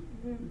on them,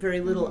 very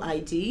little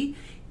ID,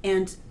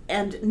 and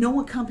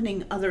no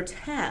accompanying other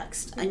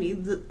text. I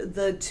mean,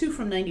 the two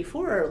from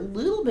 94 are a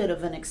little bit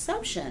of an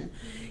exception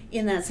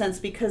in that sense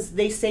because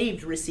they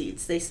saved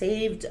receipts, they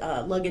saved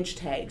luggage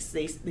tags,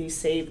 they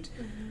saved,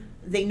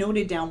 they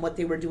noted down what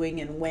they were doing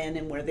and when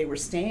and where they were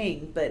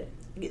staying, but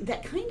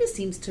that kind of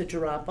seems to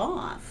drop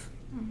off.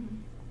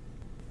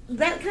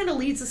 That kind of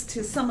leads us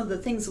to some of the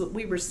things that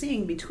we were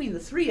seeing between the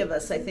three of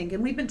us, I think,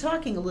 and we've been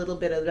talking a little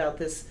bit about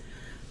this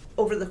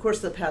over the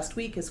course of the past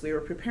week as we were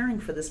preparing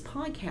for this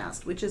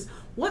podcast, which is,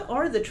 what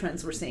are the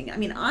trends we're seeing? I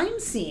mean, I'm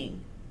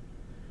seeing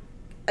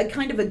a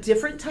kind of a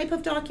different type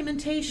of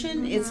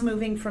documentation. It's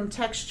moving from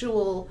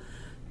textual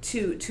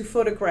to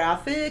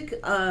photographic.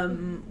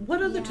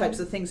 What other types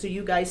of things are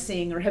you guys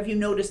seeing, or have you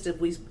noticed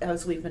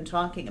as we've been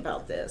talking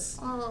about this?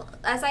 Well,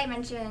 as I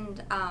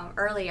mentioned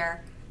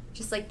earlier,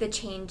 just like the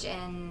change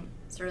in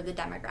sort of the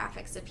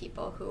demographics of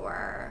people who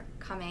are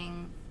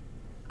coming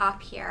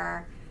up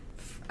here,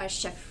 a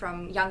shift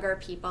from younger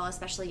people,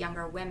 especially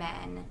younger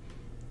women,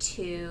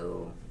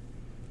 to,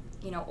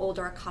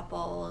 older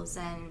couples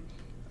and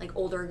like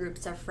older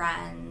groups of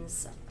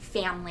friends,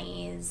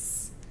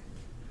 families.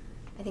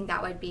 I think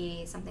that would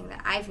be something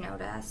that I've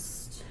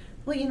noticed.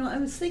 Well, I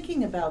was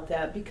thinking about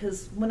that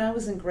because when I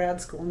was in grad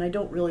school, and I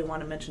don't really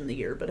want to mention the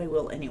year, but I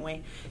will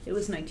anyway, it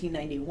was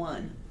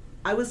 1991.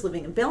 I was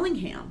living in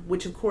Bellingham,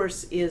 which of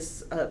course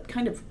is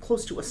kind of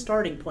close to a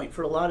starting point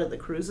for a lot of the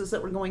cruises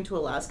that were going to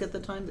Alaska at the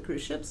time, the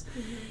cruise ships.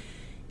 Mm-hmm.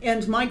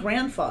 And my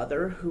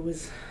grandfather, who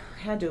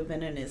had to have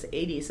been in his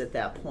 80s at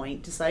that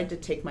point, decided to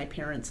take my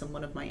parents and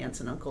one of my aunts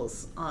and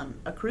uncles on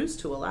a cruise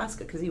to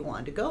Alaska because he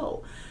wanted to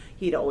go.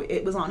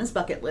 It was on his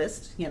bucket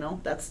list,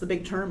 that's the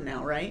big term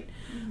now, right?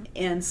 Mm-hmm.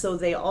 And so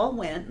they all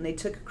went and they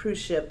took a cruise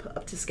ship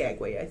up to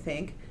Skagway, I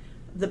think,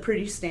 the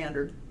pretty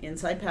standard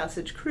Inside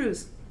Passage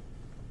cruise.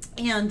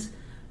 And,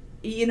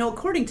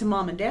 according to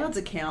Mom and Dad's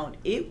account,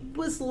 it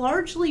was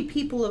largely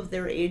people of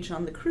their age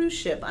on the cruise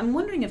ship. I'm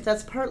wondering if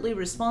that's partly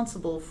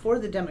responsible for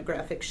the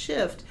demographic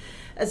shift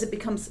as it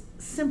becomes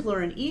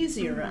simpler and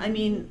easier. Mm-hmm. I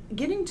mean,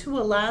 getting to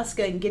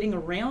Alaska and getting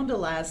around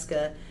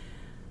Alaska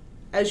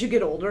as you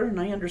get older, and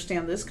I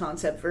understand this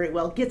concept very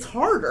well, gets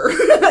harder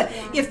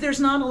if there's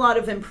not a lot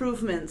of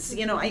improvements.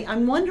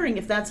 I'm wondering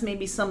if that's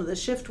maybe some of the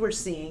shift we're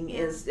seeing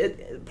is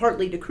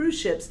partly to cruise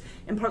ships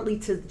and partly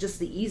to just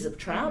the ease of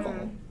travel.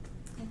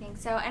 Mm-hmm. I think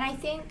so. And I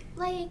think,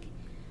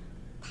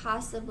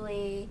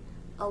 possibly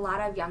a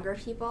lot of younger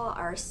people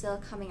are still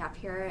coming up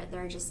here.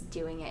 They're just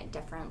doing it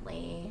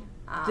differently.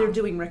 They're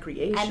doing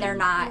recreation. And they're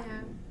not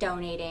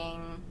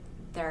donating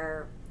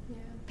their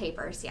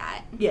papers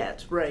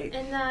yet, right.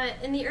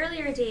 In the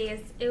earlier days,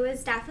 it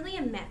was definitely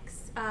a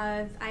mix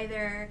of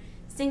either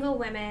single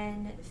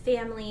women,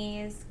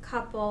 families,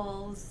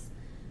 couples,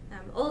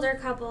 older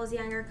couples,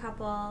 younger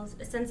couples,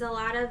 since a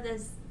lot of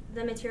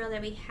the material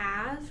that we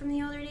have from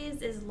the older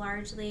days is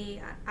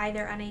largely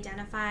either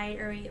unidentified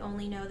or we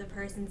only know the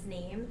person's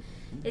name.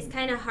 Mm-hmm. It's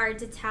kind of hard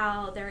to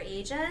tell their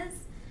ages,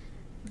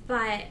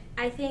 but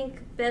I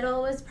think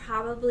Biddle was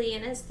probably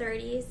in his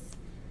 30s.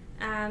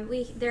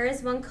 There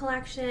is one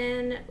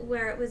collection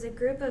where it was a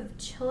group of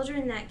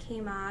children that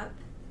came up.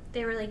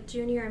 They were like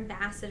junior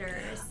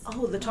ambassadors.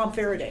 Oh, the Tom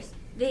Faraday.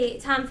 The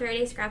Tom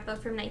Faraday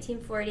scrapbook from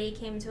 1940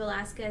 came to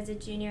Alaska as a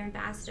junior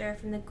ambassador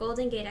from the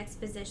Golden Gate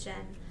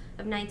Exposition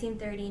of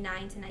 1939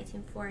 to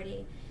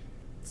 1940.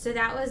 So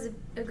that was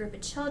a group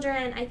of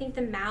children. I think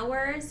the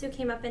Mowers, who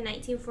came up in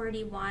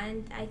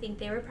 1941, I think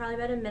they were probably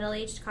about a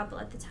middle-aged couple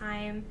at the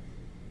time.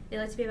 They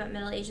looked to be about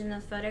middle-aged in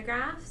the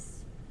photographs.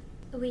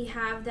 We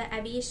have the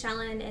Ebby,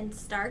 Shellen, and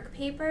Stark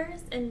papers,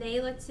 and they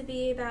look to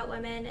be about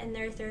women in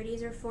their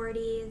 30s or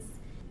 40s.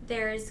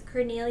 There's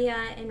Cornelia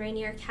and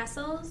Rainier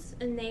Kessels,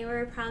 and they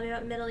were probably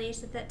about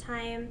middle-aged at that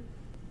time.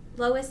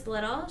 Lois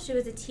Little, she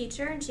was a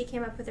teacher, and she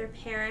came up with her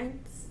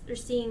parents. We're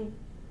seeing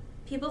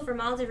people from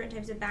all different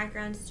types of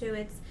backgrounds,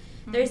 too.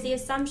 There's the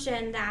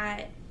assumption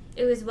that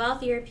it was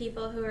wealthier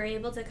people who were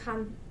able to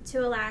come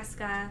to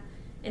Alaska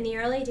in the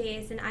early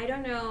days, and I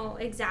don't know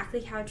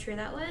exactly how true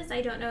that was.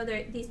 I don't know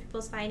these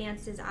people's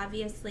finances,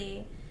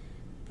 obviously,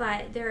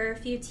 but there are a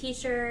few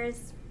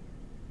teachers.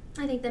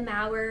 I think the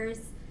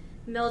Mowers,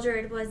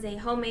 Mildred was a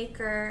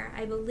homemaker.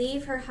 I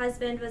believe her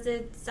husband was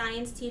a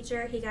science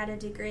teacher. He got a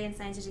degree in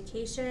science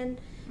education.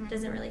 Mm-hmm.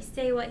 Doesn't really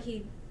say what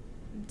he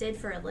did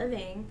for a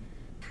living.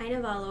 Kind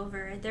of all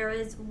over. There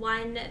was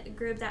one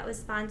group that was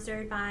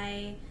sponsored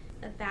by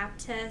a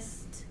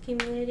Baptist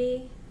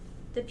community,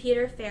 the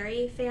Peter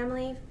Ferry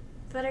family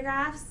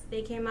photographs.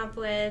 They came up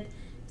with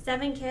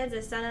 7 kids,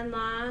 a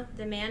son-in-law,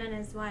 the man and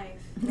his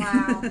wife.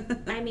 Wow.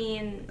 I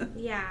mean,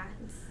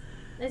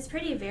 it's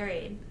pretty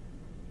varied.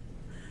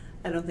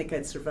 I don't think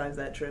I'd survive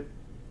that trip.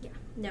 Yeah,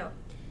 no.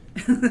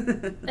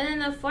 And then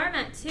the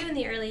format, too, in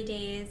the early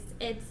days,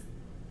 it's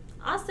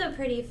also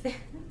pretty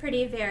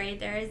varied.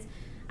 There's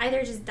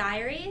either just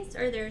diaries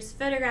or there's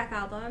photograph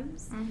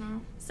albums. Mm-hmm.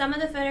 Some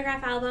of the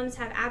photograph albums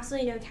have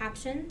absolutely no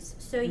captions,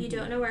 so you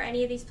don't know where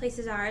any of these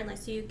places are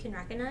unless you can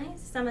recognize.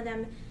 Some of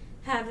them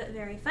have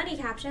very funny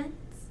captions.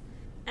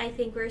 I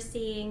think we're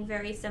seeing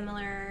very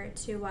similar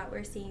to what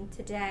we're seeing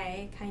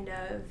today, kind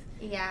of.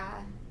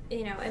 Yeah.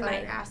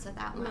 Photographs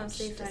without much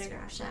mostly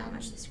photographs without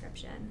much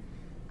description.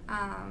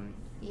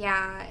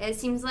 It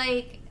seems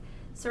like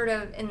sort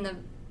of in the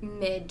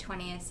mid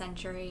 20th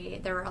century,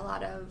 there were a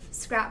lot of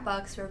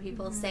scrapbooks where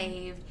people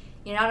saved,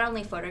 not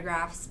only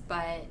photographs,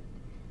 but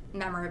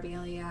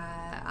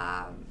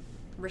memorabilia,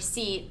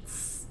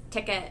 receipts,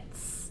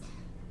 tickets,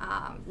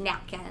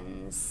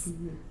 napkins,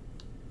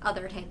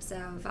 other types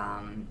of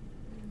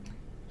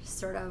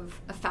sort of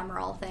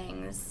ephemeral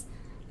things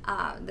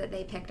that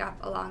they picked up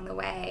along the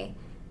way.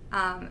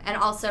 And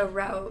also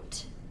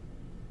wrote,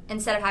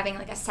 instead of having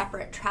like a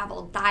separate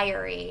travel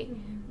diary,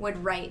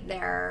 would write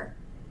their,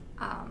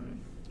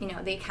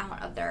 the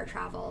account of their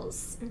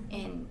travels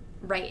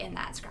right in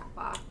that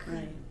scrapbook.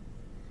 Right.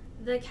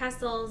 The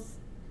Kessels,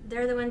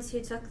 they're the ones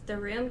who took the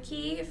room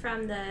key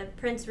from the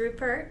Prince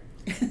Rupert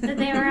that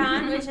they were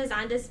on, which is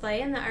on display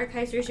in the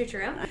Archives Research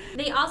Room.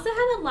 They also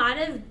had a lot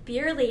of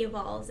beer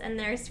labels in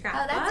their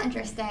scrapbook. Oh, that's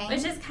interesting.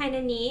 Which is kind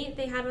of neat.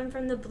 They had one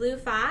from the Blue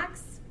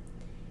Fox,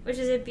 which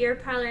is a beer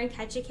parlor in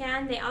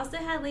Ketchikan. They also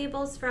had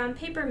labels from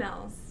paper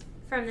mills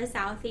from the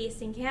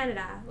southeast in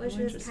Canada, which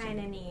was kind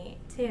of neat,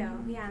 too.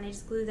 Yeah, and they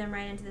just glued them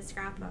right into the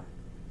scrapbook.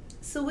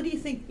 So what do you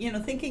think,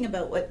 thinking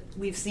about what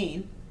we've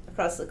seen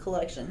across the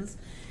collections,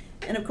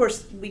 and of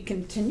course we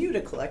continue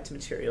to collect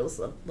materials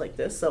like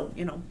this, so,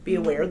 be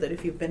aware that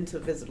if you've been to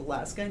visit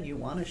Alaska and you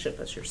want to ship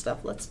us your stuff,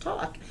 let's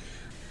talk.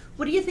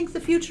 What do you think the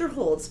future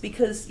holds?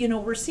 Because,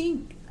 we're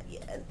seeing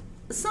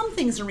some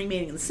things are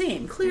remaining the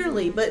same,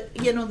 clearly, but,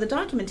 the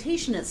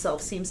documentation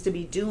itself seems to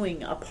be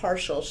doing a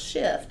partial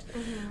shift.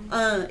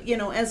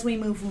 As we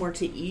move more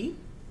to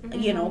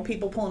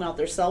people pulling out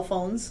their cell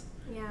phones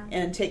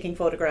and taking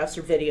photographs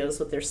or videos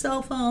with their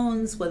cell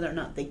phones, whether or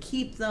not they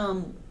keep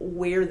them,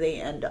 where they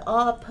end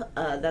up,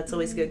 that's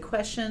always a good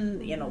question.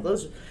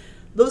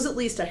 Those at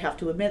least I have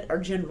to admit are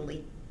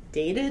generally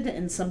dated,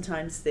 and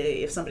sometimes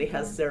if somebody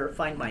has their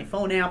Find My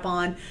Phone app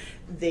on,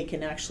 they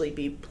can actually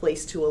be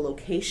placed to a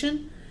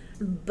location,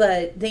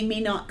 but they may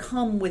not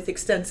come with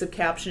extensive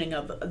captioning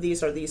of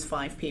these are these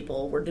 5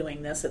 people, we're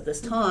doing this at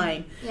this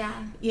time.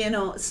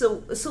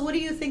 So what do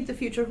you think the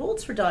future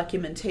holds for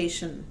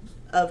documentation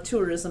of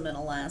tourism in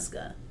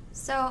Alaska?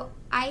 So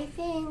I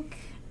think,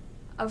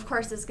 of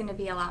course, it's going to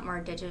be a lot more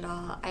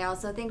digital. I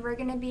also think we're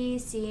going to be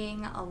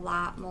seeing a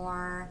lot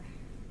more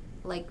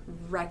like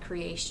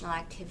recreational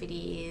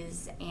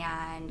activities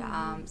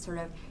and sort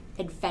of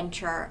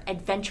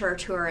adventure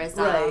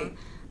tourism. Right.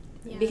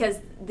 Yeah. Because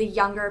the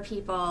younger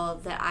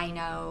people that I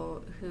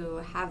know who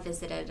have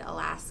visited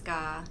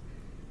Alaska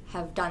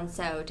have done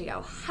so to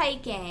go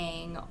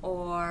hiking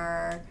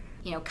or,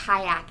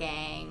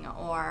 kayaking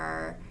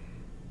or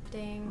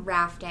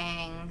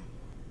rafting.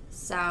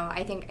 So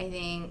I think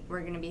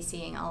we're going to be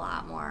seeing a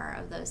lot more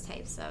of those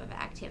types of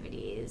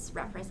activities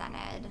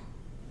represented.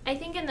 I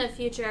think in the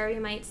future we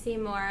might see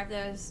more of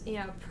those,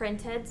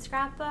 printed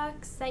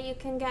scrapbooks that you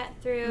can get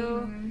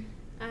through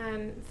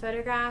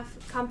photograph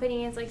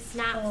companies like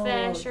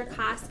Snapfish or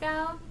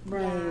Costco,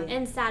 Right.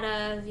 instead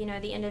of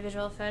the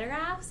individual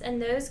photographs,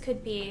 and those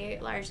could be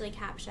largely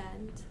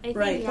captioned. I think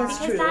Right, that's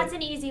because true. that's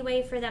an easy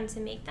way for them to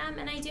make them,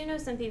 and I do know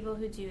some people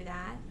who do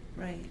that.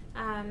 Right.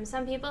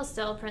 Some people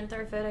still print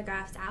their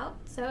photographs out,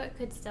 so it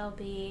could still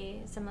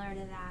be similar to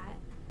that.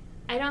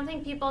 I don't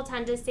think people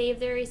tend to save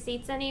their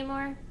receipts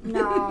anymore.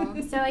 No.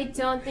 So I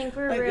don't think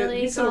we're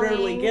really we so going...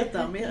 rarely get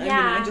them.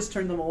 I just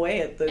turn them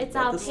away at the It's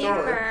all store.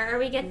 paper, or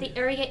we get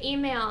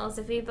emails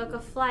if we book a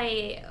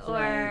flight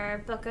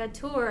or book a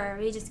tour.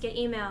 We just get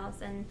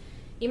emails, and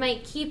you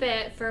might keep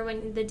it for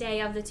the day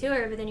of the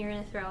tour, but then you're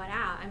going to throw it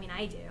out. I mean,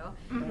 I do.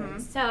 Mm-hmm.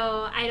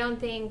 So I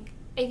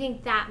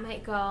think that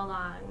might go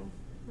along,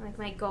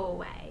 might go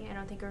away. I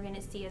don't think we're going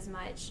to see as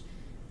much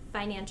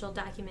financial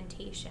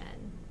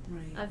documentation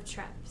of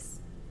trips.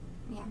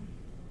 Yeah.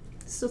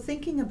 So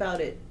thinking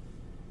about it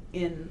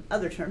in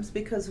other terms,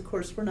 because of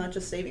course we're not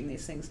just saving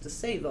these things to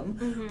save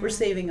them, we're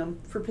saving them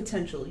for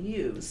potential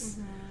use.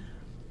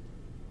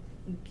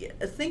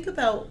 Think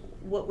about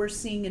what we're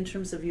seeing in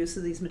terms of use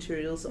of these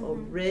materials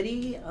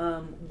already.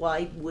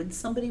 Why would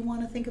somebody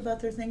want to think about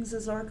their things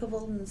as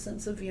archival in the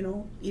sense of,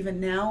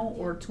 even now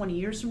or 20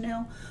 years from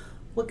now?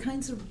 What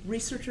kinds of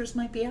researchers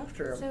might be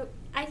after them? So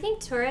I think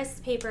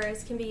tourist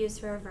papers can be used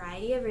for a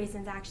variety of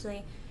reasons,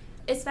 actually.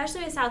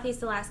 Especially with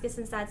Southeast Alaska,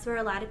 since that's where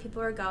a lot of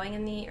people were going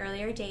in the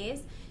earlier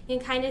days. You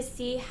can kind of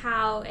see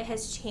how it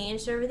has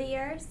changed over the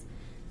years.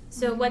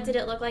 So what did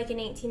it look like in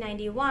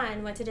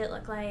 1891? What did it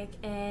look like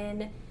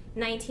in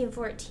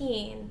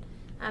 1914?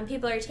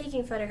 People are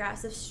taking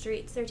photographs of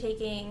streets. They're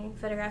taking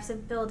photographs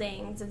of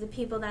buildings, of the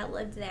people that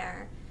lived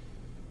there.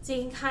 So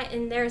you can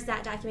and there's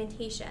that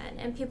documentation.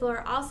 And people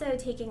are also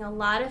taking a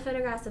lot of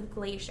photographs of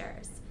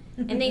glaciers.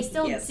 And they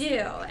still do.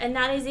 And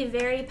that is a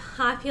very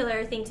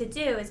popular thing to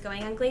do, is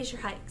going on glacier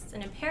hikes.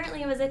 And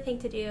apparently it was a thing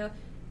to do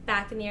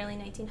back in the early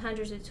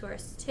 1900s with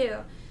tourists too.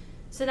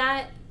 So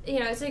that,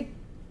 so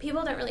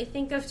people don't really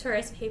think of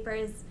tourist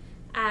papers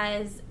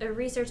as a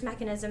research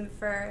mechanism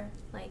for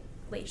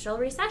glacial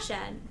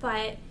recession,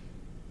 but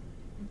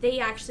they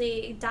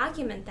actually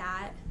document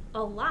that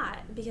a lot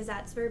because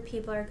that's where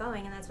people are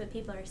going and that's what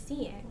people are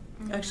seeing.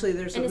 Actually,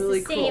 there's and a really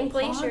it's the same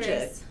cool glaciers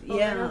project.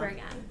 over and over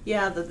again.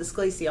 Yeah, that this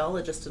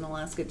glaciologist in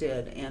Alaska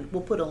did, and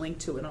we'll put a link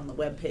to it on the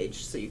webpage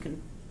so you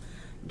can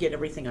get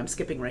everything I'm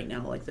skipping right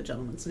now, like the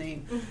gentleman's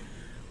name,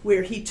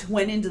 where he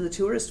went into the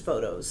tourist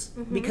photos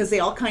because they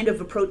all kind of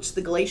approached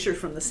the glacier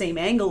from the same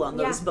angle on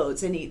those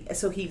boats, and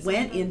he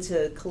went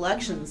into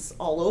collections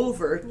all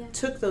over,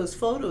 took those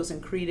photos,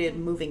 and created a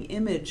moving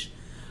image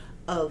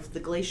of the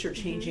glacier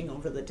changing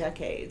over the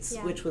decades,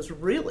 which was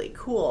really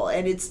cool.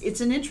 And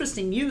it's an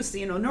interesting use.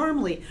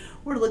 Normally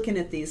we're looking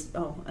at these,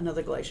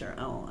 another glacier,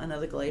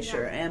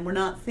 and we're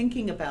not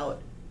thinking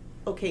about,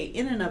 okay,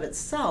 in and of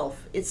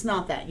itself, it's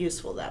not that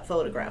useful, that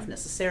photograph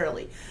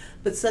necessarily.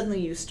 But suddenly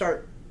you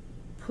start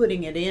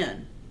putting it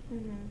in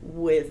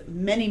with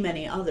many,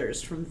 many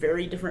others from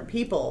very different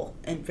people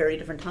and very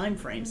different time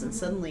frames, and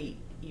suddenly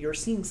you're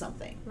seeing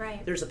something.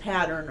 Right. There's a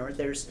pattern, or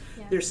there's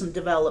some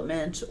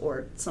development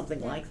or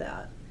something like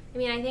that. I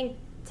mean, I think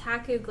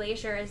Taku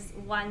Glacier is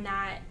one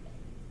that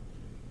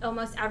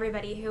almost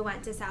everybody who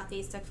went to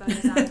Southeast took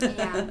photos of.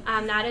 Yeah.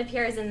 That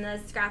appears in the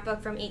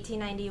scrapbook from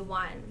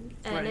 1891,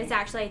 and Right. it's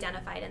actually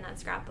identified in that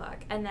scrapbook.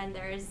 And then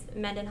there's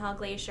Mendenhall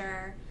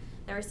Glacier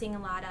that we're seeing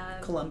a lot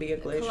of. Columbia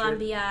Glacier.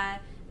 Columbia,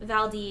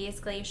 Valdez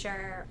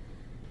Glacier.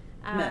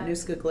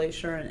 Matanuska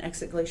Glacier and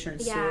Exit Glacier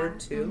and Seward,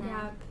 too.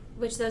 Yeah,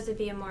 which those would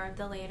be more of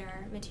the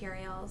later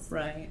materials.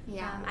 Right.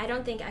 Yeah. I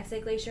don't think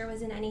Exit Glacier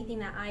was in anything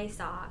that I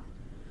saw,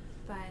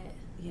 but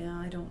Yeah,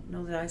 I don't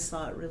know that I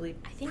saw it really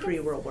I think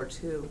pre-World War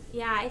II.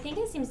 yeah, I think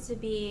it seems to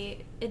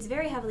be, it's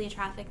very heavily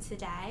trafficked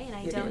today, and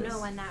I It don't is. know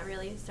when that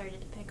really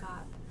started to pick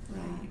up.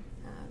 Right.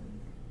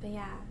 But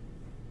yeah,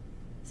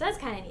 so that's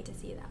kind of neat to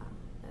see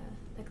though,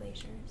 the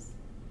glaciers.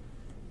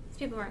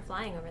 People weren't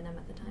flying over them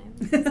at the time.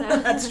 So.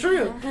 That's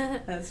true.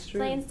 That's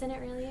true. Planes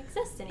didn't really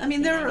exist in I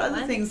mean, there are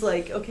other 1891. things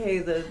like, okay,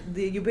 the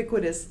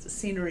ubiquitous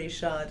scenery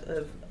shot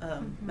of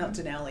Mount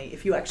Denali,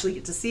 if you actually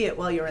get to see it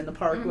while you're in the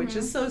park, which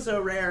is so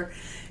rare.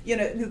 You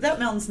know, that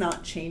mountain's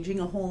not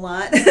changing a whole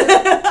lot.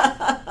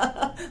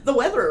 The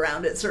weather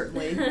around it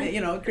certainly,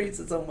 you know, it creates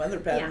its own weather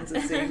patterns,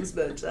 it seems,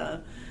 but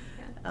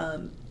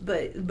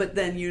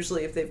then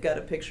usually if they've got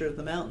a picture of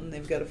the mountain,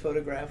 they've got a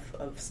photograph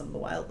of some of the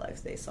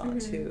wildlife they saw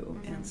too.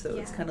 And so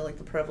it's Yeah. kind of like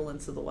the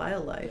prevalence of the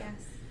wildlife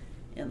Yes.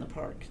 in the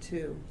park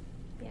too.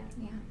 Yeah.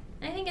 Yeah.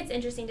 I think it's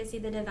interesting to see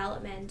the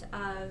development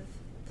of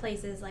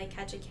places like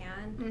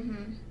Ketchikan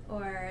Mm-hmm.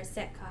 or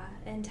Sitka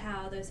and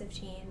how those have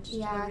changed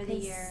Yeah, over the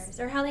 'cause- years,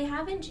 or how they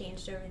haven't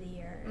changed over the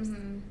years.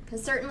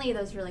 Because certainly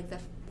those were like the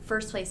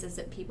first places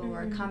that people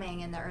were coming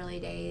in the early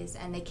days,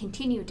 and they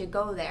continue to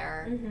go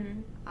there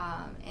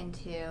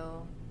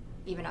into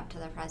even up to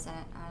the present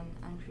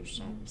on cruise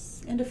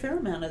ships. And a fair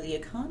amount of the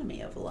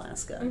economy of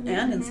Alaska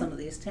and in some of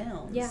these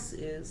towns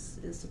is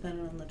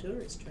dependent on the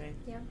tourist trade.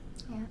 Yeah.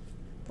 Yeah.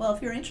 Well,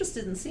 if you're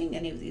interested in seeing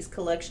any of these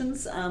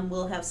collections,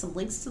 we'll have some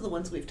links to the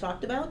ones we've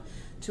talked about,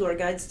 to our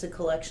guides to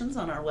collections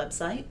on our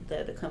website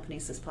that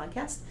accompanies this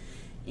podcast,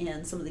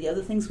 and some of the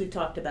other things we've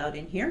talked about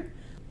in here.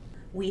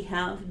 We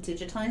have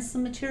digitized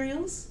some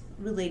materials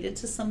related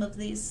to some of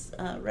these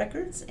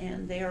records,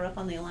 and they are up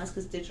on the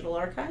Alaska's Digital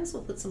Archives.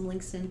 We'll put some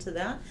links into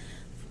that.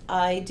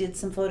 I did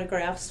some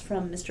photographs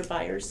from Mr.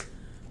 Byers'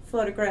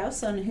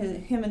 photographs on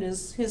him and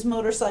his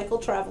motorcycle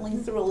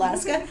traveling through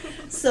Alaska.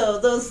 So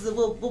those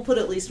we'll put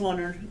at least one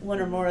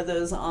or more of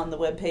those on the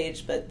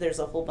webpage, but there's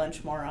a whole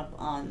bunch more up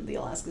on the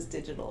Alaska's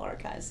Digital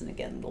Archives, and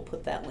again we'll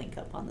put that link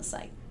up on the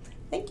site.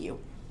 Thank you.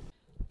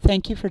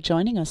 Thank you for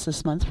joining us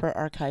this month for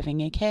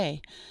Archiving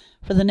AK.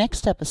 For the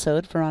next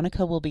episode,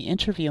 Veronica will be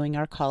interviewing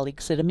our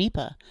colleagues at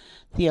AMIPA,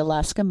 the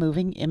Alaska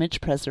Moving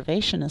Image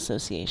Preservation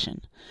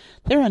Association.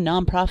 They're a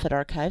nonprofit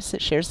archives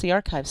that shares the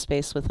archive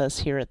space with us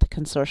here at the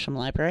Consortium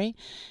Library,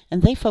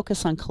 and they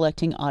focus on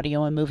collecting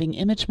audio and moving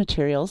image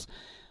materials,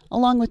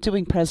 along with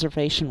doing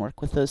preservation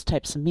work with those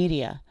types of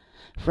media.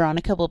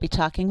 Veronica will be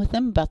talking with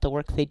them about the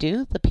work they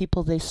do, the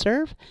people they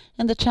serve,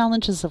 and the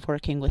challenges of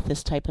working with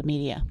this type of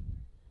media.